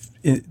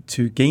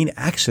to gain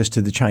access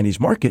to the Chinese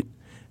market,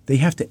 they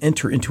have to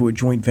enter into a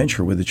joint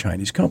venture with a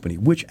Chinese company,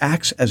 which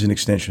acts as an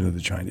extension of the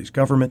Chinese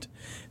government.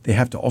 They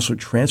have to also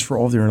transfer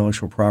all their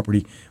intellectual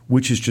property,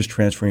 which is just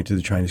transferring to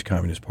the Chinese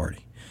Communist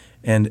Party.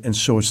 And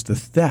so it's the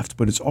theft,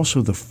 but it's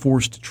also the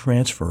forced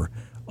transfer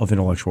of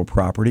intellectual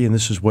property. And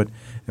this is what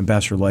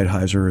Ambassador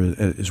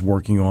Lighthizer is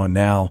working on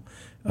now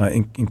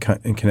in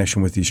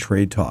connection with these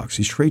trade talks.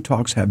 These trade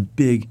talks have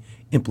big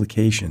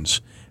implications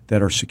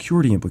that are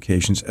security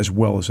implications as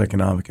well as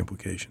economic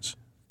implications.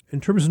 In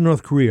terms of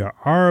North Korea,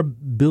 our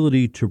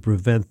ability to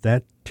prevent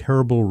that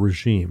terrible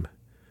regime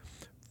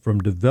from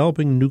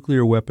developing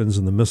nuclear weapons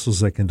and the missiles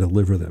that can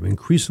deliver them,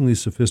 increasingly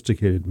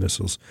sophisticated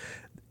missiles,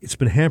 it's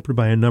been hampered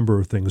by a number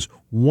of things.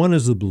 One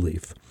is the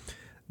belief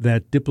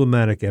that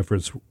diplomatic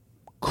efforts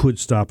could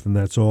stop them.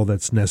 That's all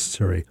that's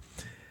necessary.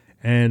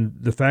 And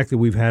the fact that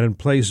we've had in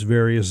place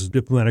various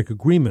diplomatic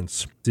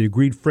agreements, the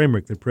agreed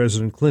framework that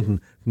President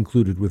Clinton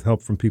concluded with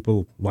help from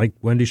people like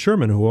Wendy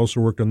Sherman, who also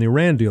worked on the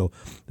Iran deal,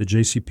 the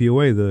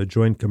JCPOA, the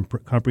Joint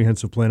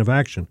Comprehensive Plan of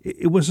Action.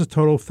 It was a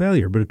total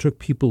failure, but it took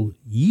people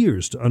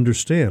years to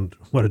understand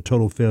what a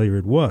total failure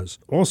it was.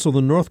 Also,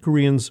 the North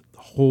Koreans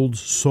hold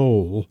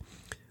Seoul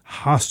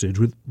hostage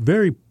with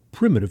very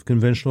primitive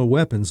conventional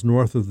weapons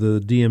north of the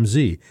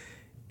DMZ.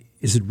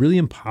 Is it really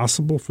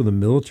impossible for the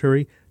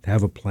military to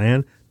have a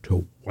plan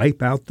to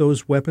wipe out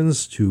those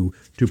weapons, to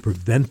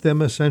prevent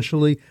them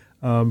essentially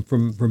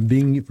from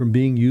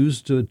being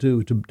used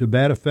to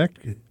bad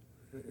effect?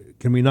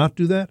 Can we not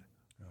do that?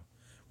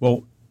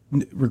 Well,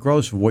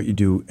 regardless of what you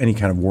do, any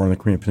kind of war on the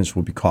Korean Peninsula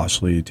will be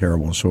costly,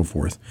 terrible, and so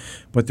forth.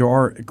 But there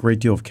are a great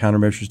deal of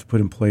countermeasures to put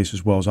in place,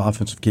 as well as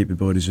offensive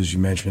capabilities, as you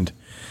mentioned.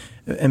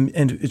 And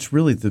it's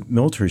really the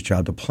military's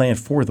job to plan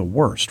for the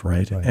worst,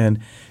 right? And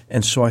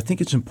so I think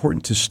it's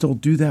important to still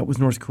do that with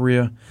North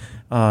Korea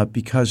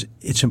because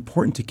it's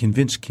important to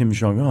convince Kim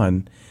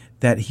Jong-un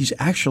that he's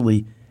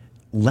actually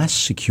less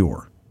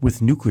secure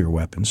with nuclear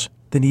weapons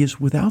than he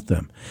is without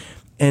them.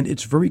 And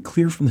it's very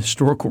clear from the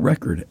historical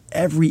record,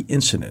 every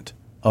incident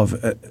of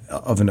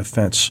an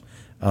offense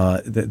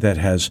that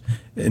has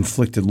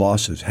inflicted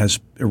losses has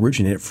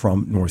originated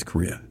from North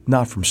Korea,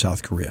 not from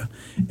South Korea.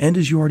 And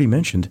as you already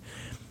mentioned,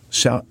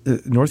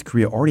 North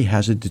Korea already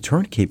has a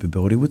deterrent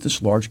capability with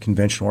this large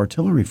conventional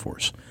artillery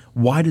force.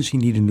 Why does he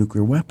need a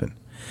nuclear weapon?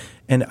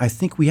 And I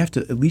think we have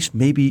to at least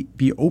maybe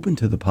be open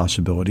to the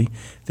possibility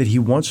that he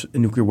wants a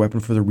nuclear weapon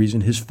for the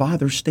reason his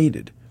father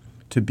stated,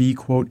 to be,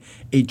 quote,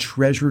 a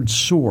treasured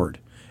sword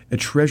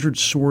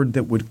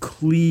that would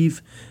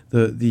cleave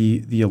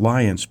the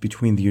alliance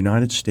between the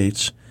United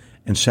States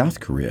and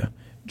South Korea,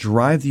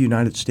 drive the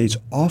United States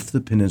off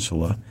the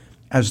peninsula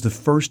as the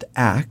first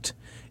act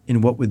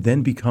in what would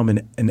then become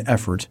an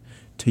effort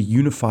to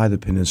unify the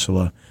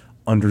peninsula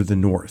under the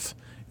North,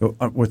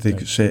 what they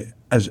say,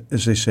 as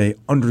they say,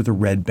 under the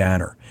red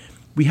banner.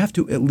 We have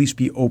to at least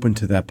be open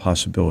to that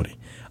possibility.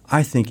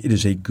 I think it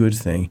is a good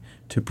thing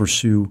to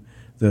pursue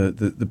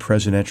the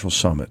presidential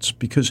summits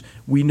because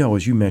we know,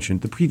 as you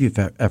mentioned, the previous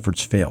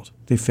efforts failed.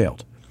 They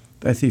failed.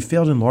 They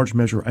failed in large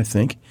measure, I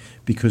think,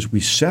 because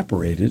we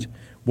separated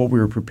what we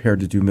were prepared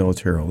to do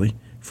militarily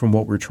from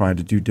what we're trying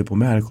to do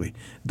diplomatically.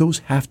 Those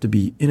have to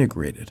be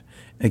integrated.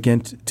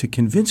 Again, to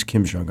convince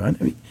Kim Jong-un,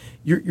 I mean,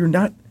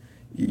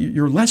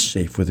 you're less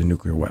safe with a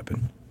nuclear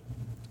weapon.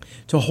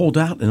 To hold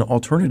out an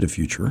alternative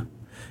future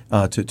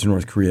to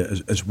North Korea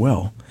as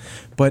well,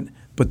 but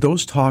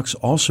those talks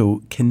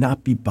also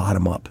cannot be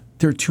bottom up.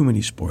 There are too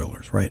many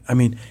spoilers, right? I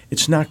mean,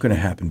 it's not going to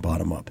happen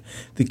bottom up.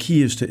 The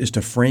key is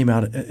to frame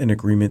out an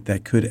agreement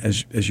that could,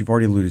 as you've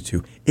already alluded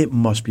to, it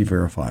must be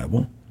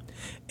verifiable.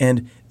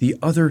 And the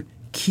other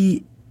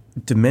key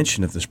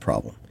dimension of this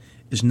problem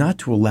is not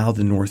to allow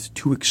the North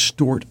to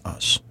extort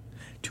us,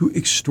 to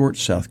extort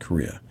South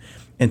Korea,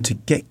 and to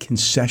get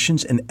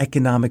concessions and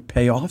economic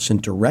payoffs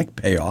and direct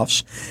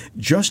payoffs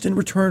just in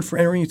return for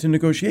entering into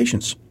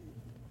negotiations,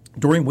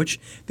 during which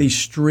they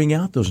string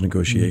out those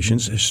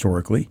negotiations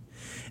historically.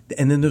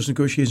 And then those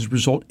negotiations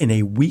result in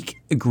a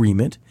weak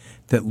agreement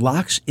that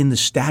locks in the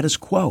status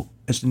quo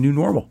as the new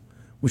normal,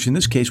 which in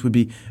this case would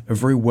be a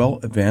very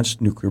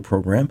well-advanced nuclear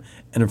program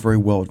and a very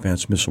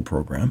well-advanced missile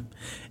program.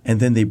 And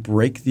then they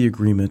break the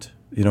agreement,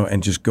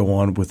 and just go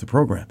on with the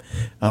program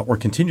or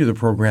continue the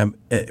program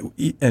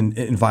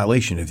in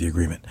violation of the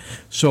agreement.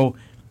 So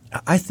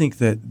I think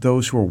that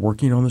those who are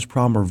working on this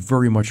problem are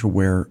very much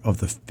aware of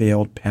the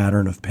failed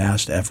pattern of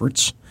past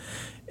efforts.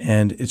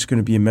 And it's going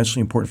to be immensely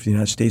important for the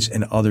United States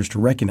and others to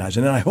recognize.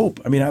 And I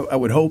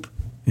would hope,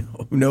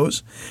 who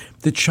knows,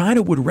 that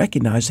China would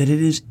recognize that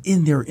it is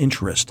in their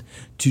interest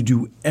to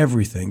do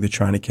everything that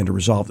China can to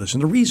resolve this.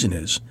 And the reason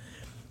is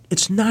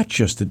it's not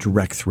just a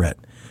direct threat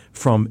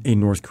from a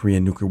North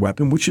Korean nuclear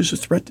weapon, which is a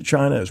threat to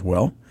China as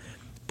well,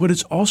 but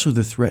it's also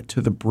the threat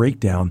to the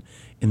breakdown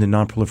in the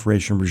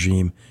nonproliferation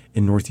regime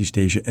in Northeast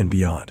Asia and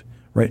beyond,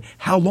 right?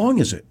 How long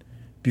is it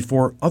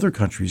before other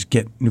countries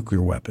get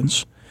nuclear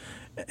weapons?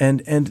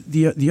 And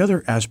the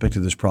other aspect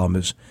of this problem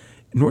is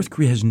North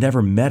Korea has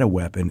never met a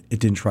weapon it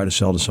didn't try to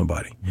sell to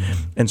somebody.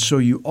 Mm-hmm. And so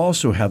you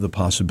also have the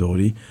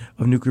possibility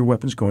of nuclear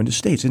weapons going to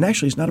states. And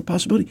actually, it's not a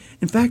possibility.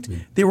 In fact,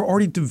 they were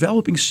already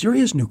developing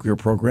Syria's nuclear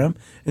program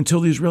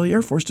until the Israeli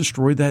Air Force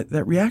destroyed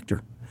that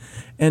reactor.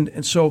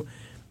 And so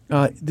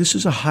this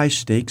is a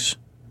high-stakes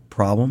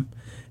problem.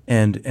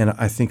 And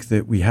I think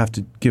that we have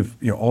to give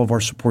all of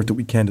our support that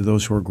we can to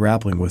those who are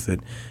grappling with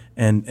it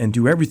and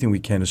do everything we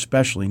can,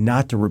 especially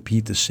not to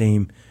repeat the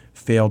same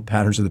failed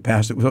patterns of the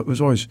past. It was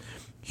always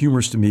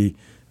humorous to me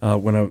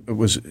when I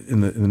was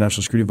in the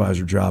National Security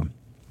Advisor job.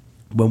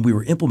 When we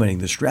were implementing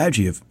the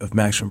strategy of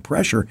maximum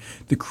pressure,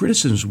 the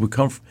criticisms would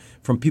come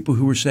from people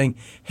who were saying,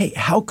 hey,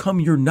 how come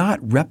you're not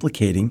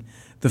replicating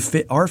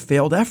our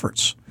failed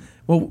efforts?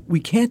 Well, we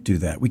can't do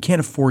that. We can't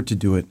afford to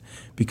do it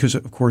because,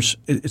 of course,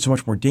 it's a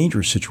much more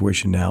dangerous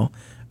situation now,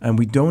 and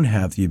we don't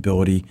have the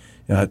ability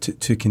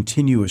to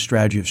continue a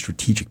strategy of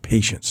strategic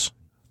patience.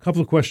 A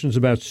couple of questions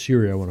about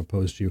Syria I want to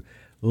pose to you.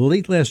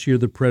 Late last year,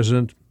 the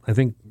president, I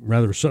think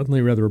rather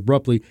suddenly, rather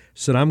abruptly,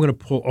 said, I'm going to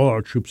pull all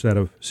our troops out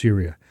of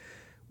Syria.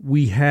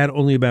 We had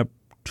only about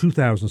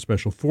 2,000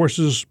 special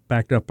forces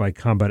backed up by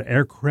combat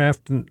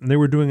aircraft, and they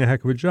were doing a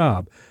heck of a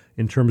job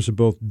in terms of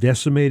both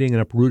decimating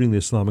and uprooting the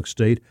Islamic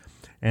State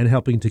and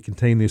helping to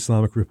contain the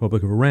Islamic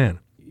Republic of Iran.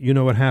 You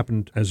know what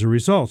happened as a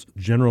result.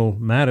 General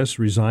Mattis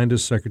resigned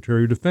as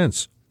Secretary of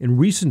Defense. In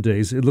recent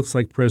days, it looks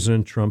like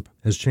President Trump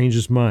has changed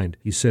his mind.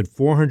 He said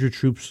 400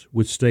 troops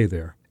would stay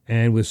there.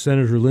 And with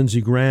Senator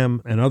Lindsey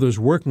Graham and others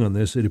working on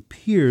this, it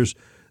appears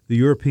the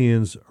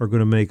Europeans are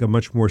going to make a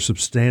much more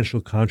substantial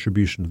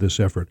contribution to this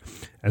effort,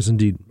 as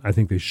indeed I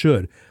think they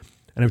should.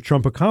 And if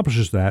Trump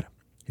accomplishes that,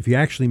 if he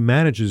actually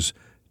manages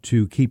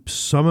to keep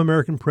some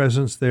American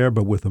presence there,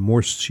 but with a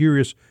more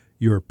serious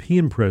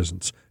European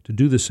presence to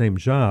do the same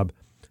job,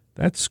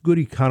 that's good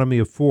economy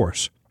of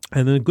force.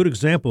 And then a good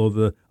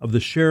example of the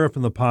sheriff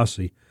and the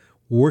posse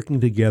working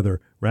together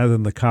rather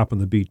than the cop on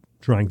the beat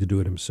trying to do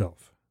it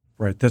himself.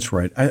 Right, that's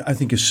right. I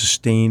think a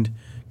sustained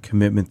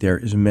commitment there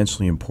is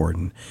immensely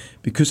important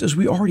because, as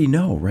we already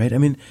know, right, I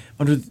mean,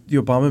 under the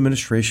Obama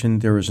administration,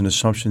 there was an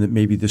assumption that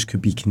maybe this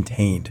could be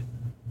contained.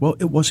 Well,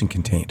 it wasn't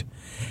contained.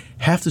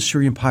 Half the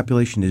Syrian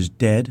population is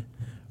dead,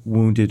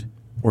 wounded,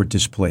 or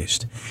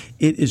displaced.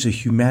 It is a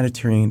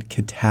humanitarian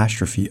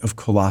catastrophe of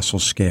colossal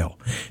scale.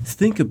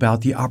 Think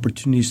about the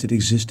opportunities that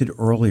existed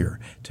earlier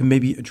to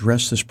maybe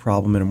address this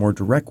problem in a more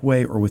direct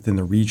way or within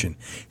the region.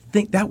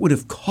 Think that would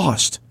have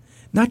cost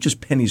not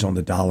just pennies on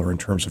the dollar in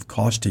terms of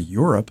cost to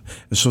Europe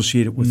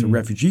associated with the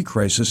refugee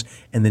crisis,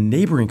 and the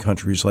neighboring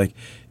countries like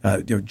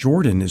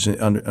Jordan is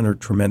under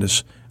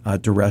tremendous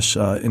duress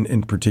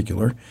in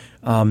particular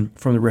from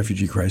the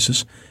refugee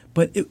crisis,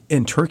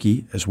 and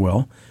Turkey as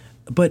well.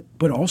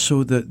 But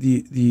also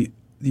the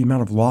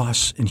amount of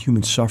loss and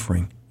human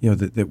suffering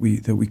that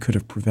we could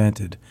have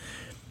prevented.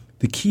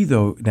 The key,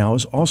 though, now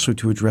is also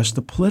to address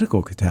the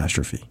political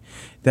catastrophe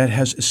that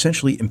has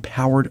essentially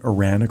empowered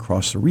Iran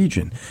across the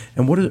region.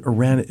 And what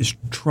Iran is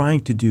trying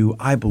to do,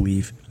 I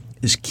believe,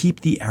 is keep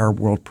the Arab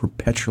world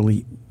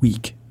perpetually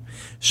weak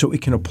so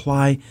it can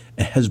apply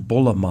a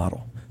Hezbollah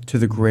model to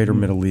the greater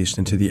Middle East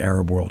and to the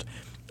Arab world,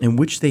 in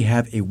which they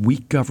have a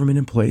weak government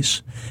in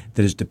place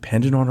that is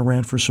dependent on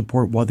Iran for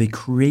support while they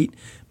create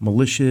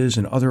militias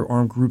and other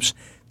armed groups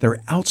that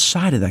are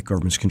outside of that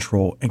government's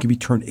control and can be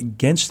turned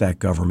against that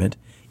government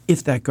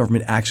if that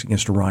government acts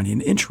against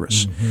Iranian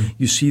interests.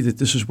 You see that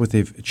this is what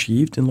they've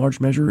achieved in large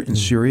measure in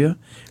Syria.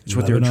 It's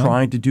what they're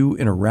trying to do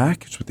in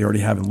Iraq. It's what they already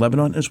have in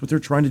Lebanon. It's what they're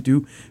trying to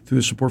do through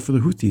the support for the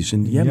Houthis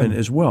in Yemen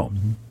as well.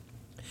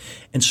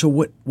 And so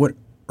what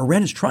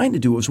Iran is trying to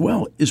do as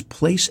well is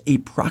place a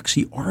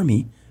proxy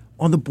army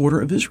on the border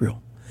of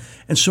Israel.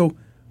 And so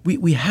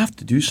we have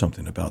to do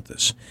something about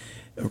this.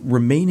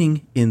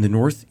 Remaining in the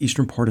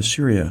northeastern part of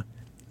Syria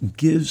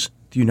gives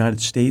the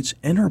United States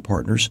and our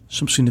partners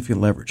some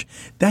significant leverage.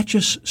 That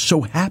just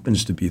so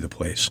happens to be the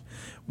place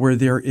where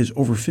there is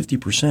over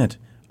 50%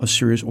 of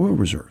Syria's oil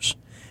reserves.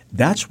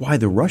 That's why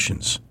the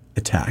Russians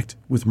attacked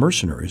with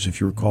mercenaries,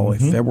 if you recall, in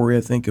February,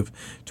 I think, of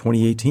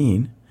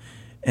 2018,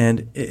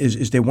 and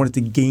is they wanted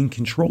to gain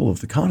control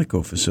of the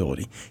Conoco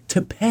facility to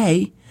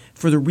pay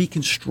for the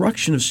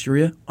reconstruction of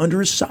Syria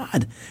under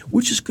Assad,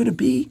 which is going to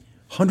be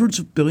hundreds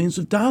of billions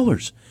of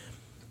dollars.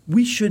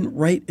 We shouldn't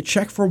write a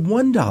check for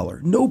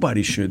 $1.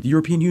 Nobody should, the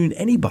European Union,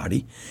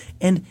 anybody.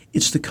 And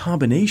it's the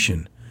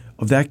combination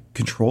of that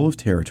control of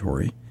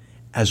territory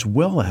as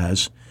well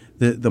as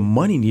the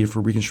money needed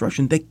for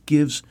reconstruction that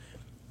gives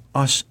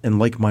us and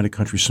like-minded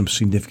countries some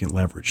significant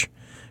leverage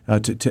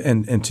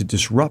to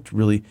disrupt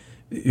really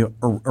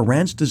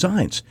Iran's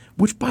designs,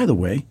 which, by the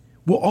way,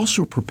 will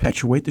also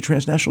perpetuate the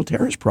transnational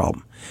terrorist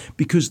problem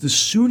because the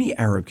Sunni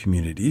Arab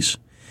communities,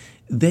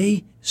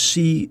 they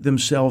see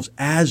themselves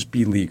as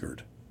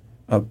beleaguered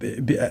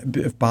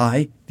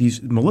by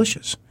these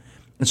militias.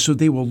 And so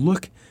they will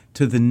look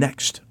to the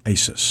next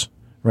ISIS,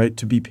 right,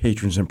 to be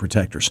patrons and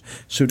protectors.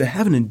 So to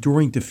have an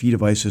enduring defeat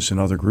of ISIS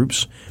and other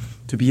groups,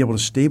 to be able to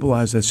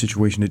stabilize that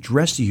situation,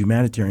 address the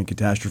humanitarian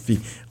catastrophe,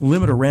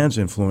 limit Iran's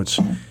influence,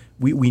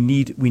 we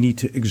need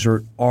to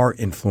exert our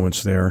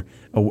influence there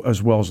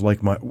as well as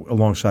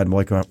alongside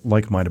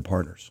like-minded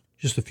partners.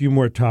 Just a few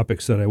more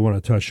topics that I want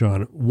to touch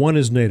on. One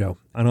is NATO,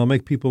 and I'll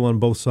make people on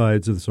both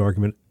sides of this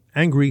argument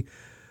angry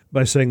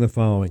by saying the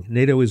following.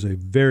 NATO is a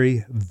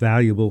very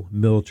valuable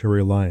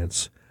military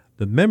alliance.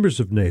 The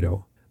members of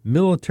NATO,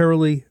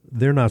 militarily,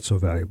 they're not so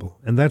valuable,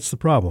 and that's the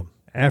problem.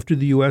 After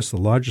the U.S., the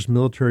largest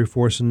military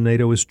force in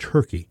NATO is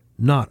Turkey,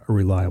 not a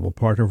reliable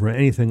partner for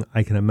anything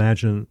I can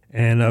imagine.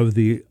 And of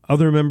the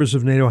other members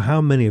of NATO,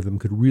 how many of them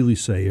could really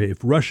say, if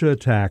Russia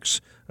attacks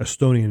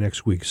Estonia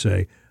next week,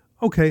 say,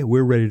 okay,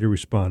 we're ready to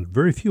respond?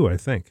 Very few, I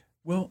think.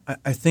 Well,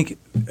 I think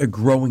a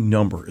growing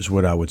number is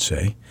what I would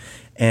say.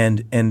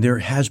 And there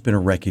has been a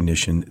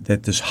recognition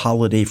that this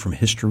holiday from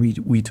history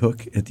we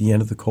took at the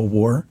end of the Cold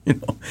War,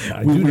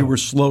 we were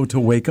slow to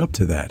wake up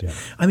to that. Yeah.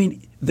 I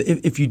mean,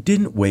 if you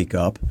didn't wake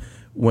up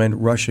when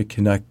Russia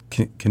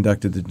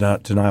conducted the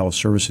denial of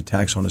service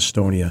attacks on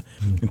Estonia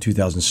in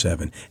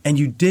 2007, and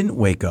you didn't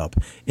wake up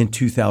in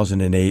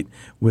 2008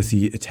 with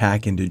the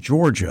attack into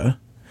Georgia,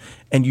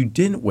 and you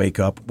didn't wake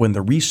up when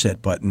the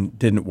reset button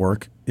didn't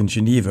work in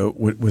Geneva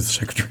with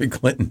Secretary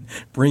Clinton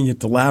bringing it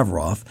to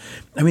Lavrov.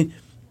 I mean,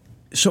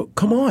 so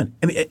come on.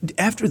 I mean,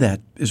 after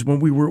that is when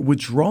we were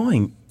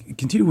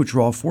continue to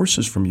withdraw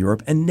forces from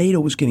Europe, and NATO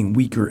was getting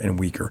weaker and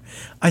weaker.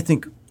 I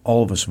think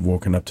all of us have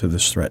woken up to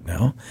this threat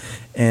now.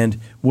 And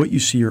what you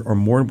see are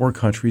more and more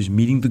countries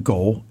meeting the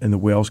goal in the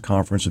Wales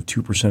Conference of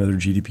 2% of their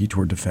GDP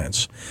toward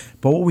defense.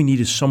 But what we need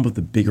is some of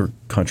the bigger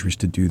countries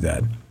to do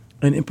that.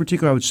 And in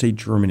particular, I would say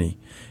Germany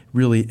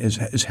really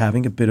is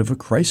having a bit of a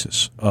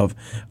crisis of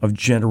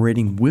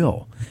generating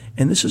will.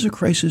 And this is a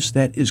crisis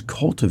that is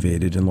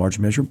cultivated in large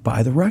measure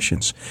by the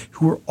Russians,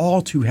 who are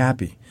all too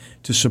happy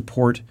to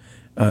support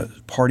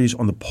parties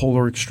on the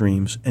polar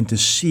extremes and to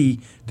see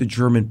the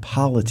German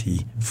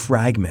polity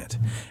fragment.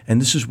 And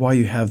this is why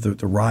you have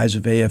the rise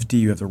of AfD,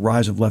 you have the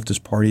rise of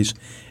leftist parties,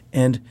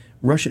 and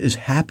Russia is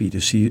happy to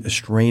see a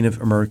strain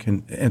of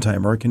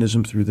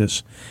anti-Americanism through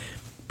this.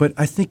 But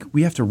I think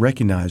we have to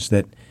recognize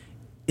that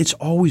it's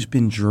always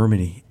been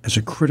Germany as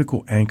a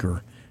critical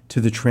anchor to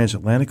the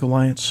transatlantic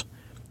alliance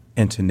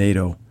and to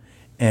NATO.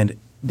 And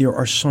there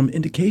are some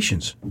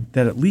indications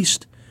that at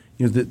least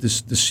the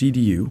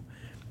CDU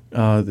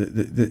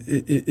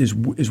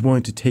is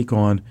willing to take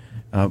on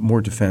more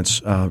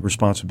defense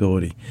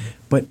responsibility.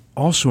 But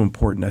also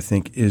important, I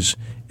think, is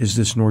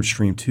this Nord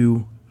Stream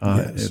 2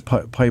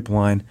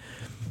 pipeline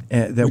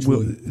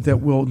that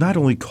will not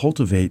only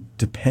cultivate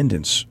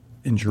dependence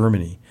in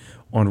Germany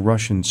on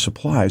Russian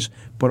supplies,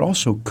 but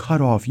also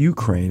cut off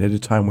Ukraine at a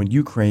time when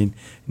Ukraine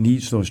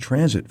needs those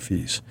transit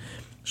fees.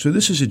 So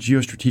this is a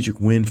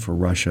geostrategic win for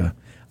Russia.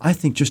 I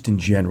think just in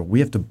general, we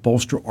have to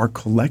bolster our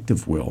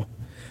collective will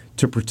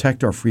to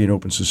protect our free and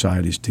open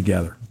societies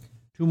together.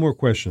 Two more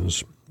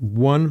questions.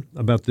 One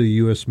about the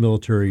U.S.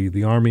 military,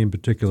 the Army in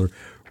particular.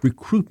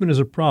 Recruitment is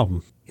a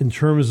problem. In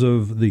terms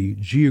of the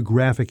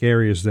geographic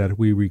areas that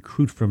we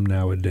recruit from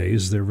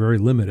nowadays, they're very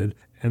limited.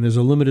 And there's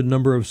a limited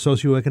number of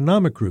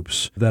socioeconomic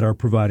groups that are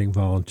providing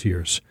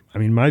volunteers. I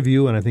mean, my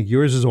view, and I think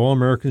yours, is all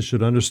Americans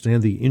should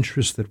understand the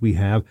interest that we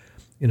have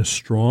in a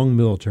strong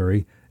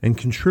military and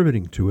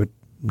contributing to it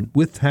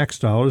with tax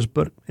dollars,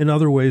 but in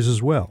other ways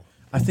as well.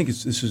 I think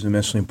this is an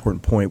immensely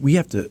important point.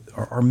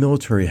 Our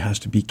military has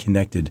to be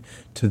connected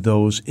to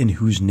those in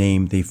whose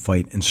name they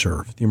fight and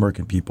serve, the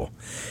American people.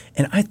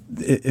 And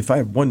if I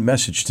have one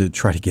message to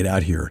try to get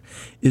out here,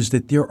 is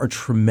that there are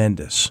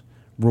tremendous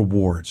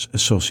rewards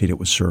associated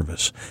with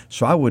service.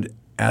 So I would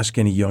ask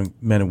any young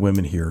men and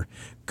women here,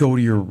 go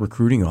to your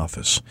recruiting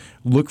office,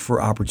 look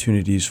for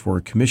opportunities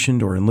for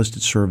commissioned or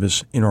enlisted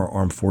service in our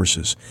armed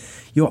forces.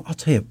 I'll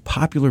tell you,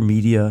 popular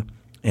media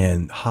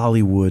and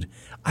Hollywood,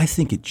 I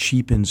think it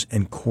cheapens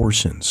and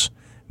coarsens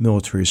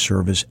military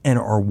service and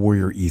our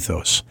warrior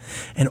ethos.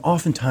 And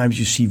oftentimes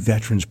you see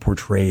veterans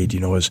portrayed,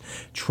 as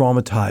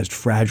traumatized,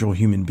 fragile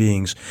human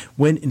beings,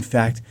 when in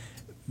fact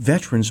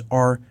veterans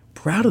are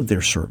proud of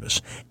their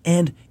service.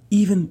 And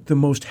even the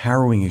most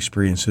harrowing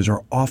experiences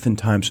are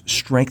oftentimes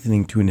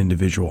strengthening to an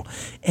individual.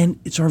 And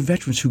it's our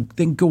veterans who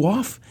then go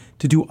off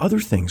to do other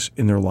things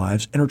in their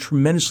lives and are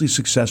tremendously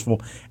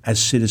successful as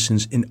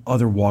citizens in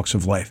other walks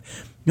of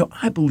life.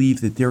 I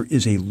believe that there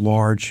is a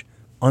large,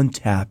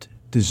 untapped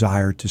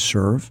desire to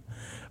serve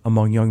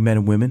among young men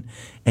and women.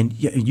 And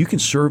you can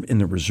serve in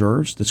the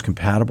reserves that's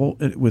compatible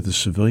with a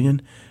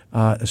civilian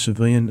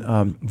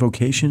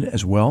vocation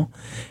as well.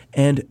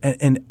 And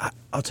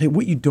I'll tell you,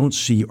 what you don't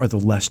see are the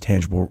less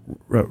tangible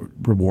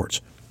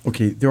rewards.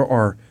 Okay, there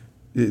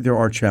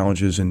are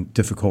challenges and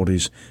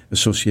difficulties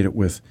associated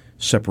with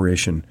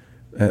separation,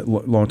 a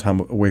long time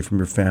away from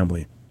your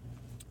family,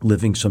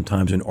 living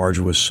sometimes in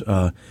arduous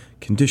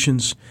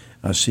conditions,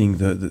 seeing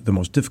the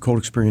most difficult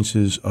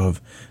experiences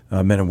of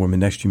men and women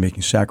next to you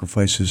making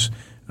sacrifices,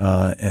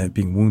 and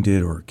being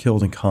wounded or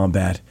killed in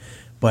combat.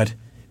 But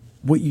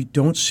what you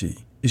don't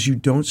see is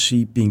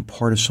being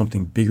part of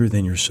something bigger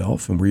than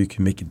yourself and where you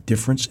can make a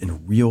difference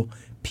in real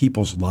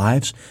people's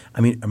lives.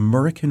 I mean,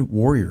 American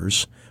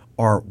warriors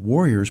are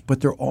warriors, but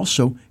they're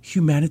also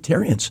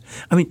humanitarians.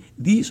 I mean,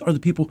 these are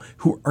the people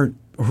who are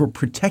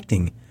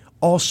protecting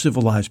all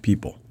civilized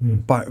people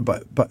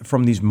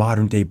from these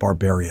modern day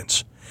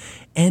barbarians.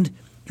 And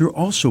you're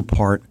also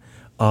part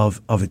of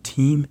a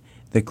team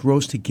that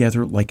grows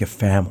together like a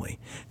family.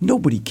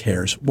 Nobody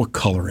cares what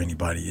color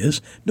anybody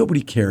is.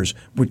 Nobody cares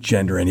what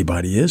gender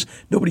anybody is.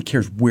 Nobody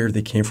cares where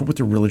they came from, what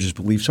their religious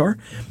beliefs are.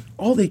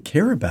 All they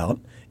care about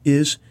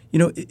is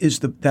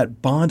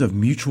that bond of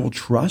mutual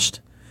trust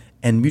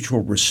and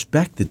mutual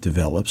respect that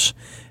develops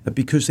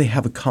because they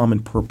have a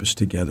common purpose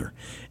together.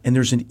 And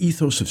there's an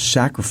ethos of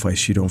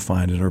sacrifice you don't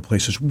find in other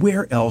places.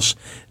 Where else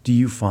do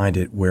you find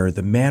it where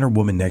the man or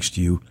woman next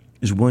to you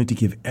is willing to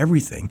give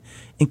everything,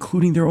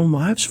 including their own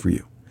lives for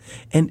you?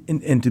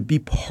 And to be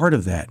part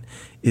of that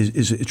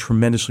is a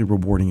tremendously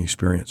rewarding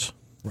experience.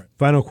 Right.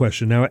 Final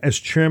question. Now, as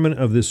chairman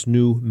of this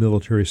new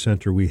military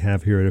center we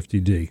have here at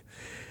FDD,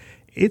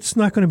 it's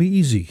not going to be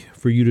easy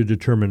for you to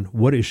determine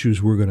what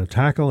issues we're going to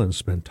tackle and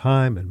spend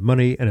time and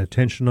money and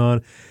attention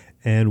on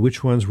and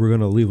which ones we're going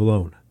to leave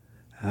alone.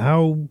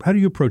 How do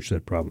you approach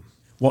that problem?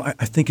 Well,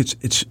 I think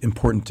it's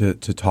important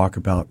to talk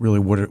about really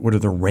what are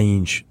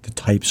the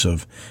types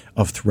of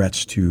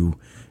threats to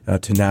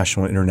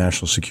national and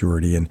international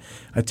security. And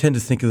I tend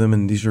to think of them,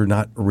 and these are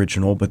not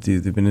original, but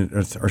they've been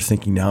our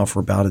thinking now for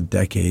about a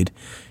decade.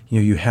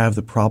 You have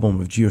the problem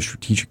of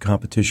geostrategic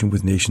competition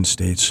with nation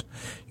states.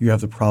 You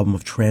have the problem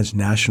of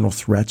transnational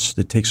threats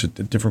that takes a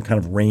different kind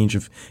of range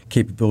of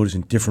capabilities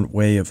and different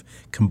way of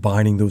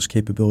combining those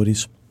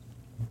capabilities.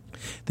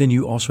 Then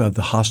you also have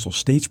the hostile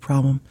states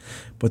problem.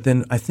 But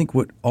then I think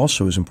what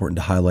also is important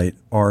to highlight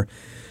are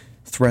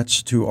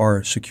threats to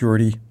our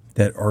security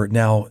that are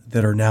now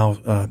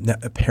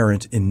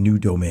apparent in new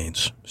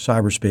domains,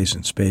 cyberspace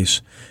and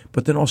space,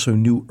 but then also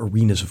new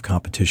arenas of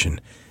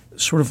competition,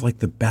 sort of like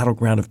the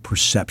battleground of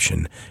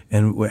perception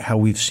and how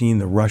we've seen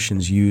the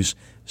Russians use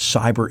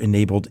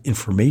cyber-enabled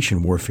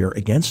information warfare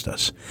against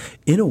us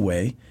in a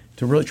way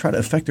to really try to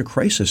affect a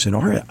crisis in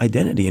our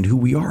identity and who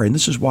we are. And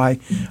this is why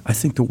I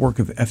think the work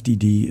of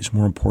FDD is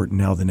more important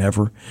now than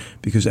ever,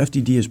 because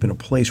FDD has been a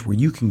place where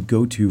you can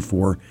go to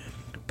for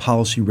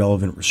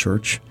policy-relevant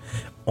research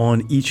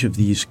on each of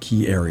these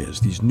key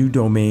areas, these new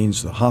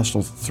domains, the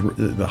hostile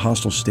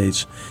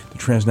states, the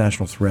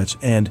transnational threats,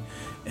 and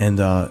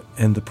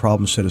the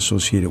problem set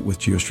associated with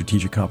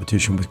geostrategic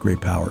competition with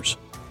great powers.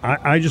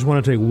 I just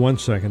want to take 1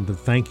 second to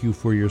thank you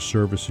for your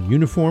service in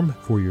uniform,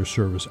 for your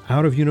service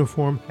out of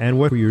uniform, and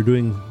what you're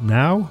doing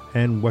now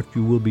and what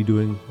you will be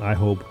doing, I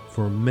hope,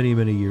 for many,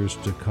 many years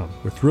to come.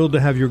 We're thrilled to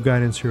have your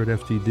guidance here at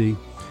FDD,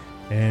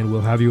 and we'll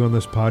have you on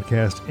this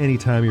podcast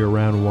anytime you're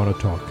around and want to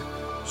talk.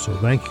 So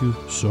thank you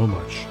so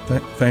much.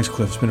 Thanks,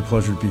 Cliff. It's been a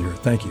pleasure to be here.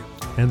 Thank you.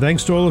 And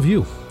thanks to all of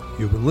you.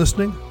 You've been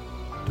listening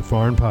to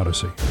Foreign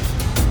Policy.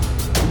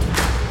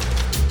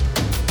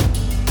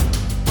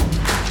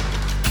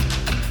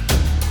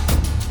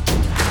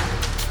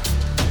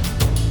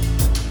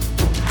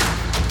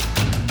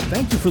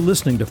 Thank you for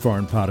listening to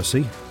Foreign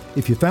Policy.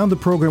 If you found the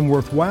program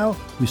worthwhile,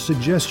 we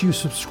suggest you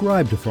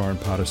subscribe to Foreign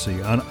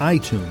Policy on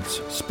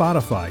iTunes,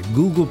 Spotify,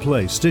 Google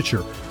Play,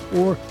 Stitcher,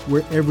 or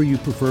wherever you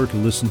prefer to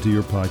listen to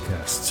your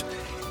podcasts.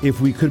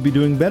 If we could be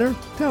doing better,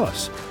 tell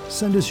us.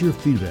 Send us your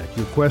feedback,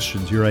 your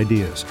questions, your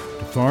ideas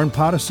to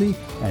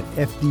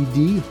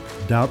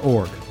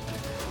foreignpolicy@fdd.org.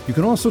 You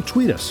can also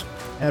tweet us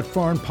at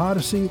Foreign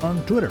Policy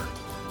on Twitter.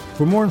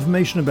 For more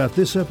information about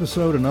this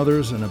episode and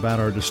others and about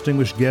our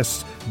distinguished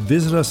guests,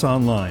 visit us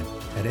online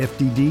at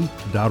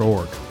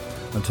fdd.org.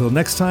 Until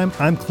next time,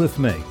 I'm Cliff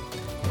May,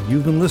 and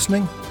you've been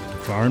listening to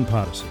Foreign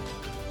Policy.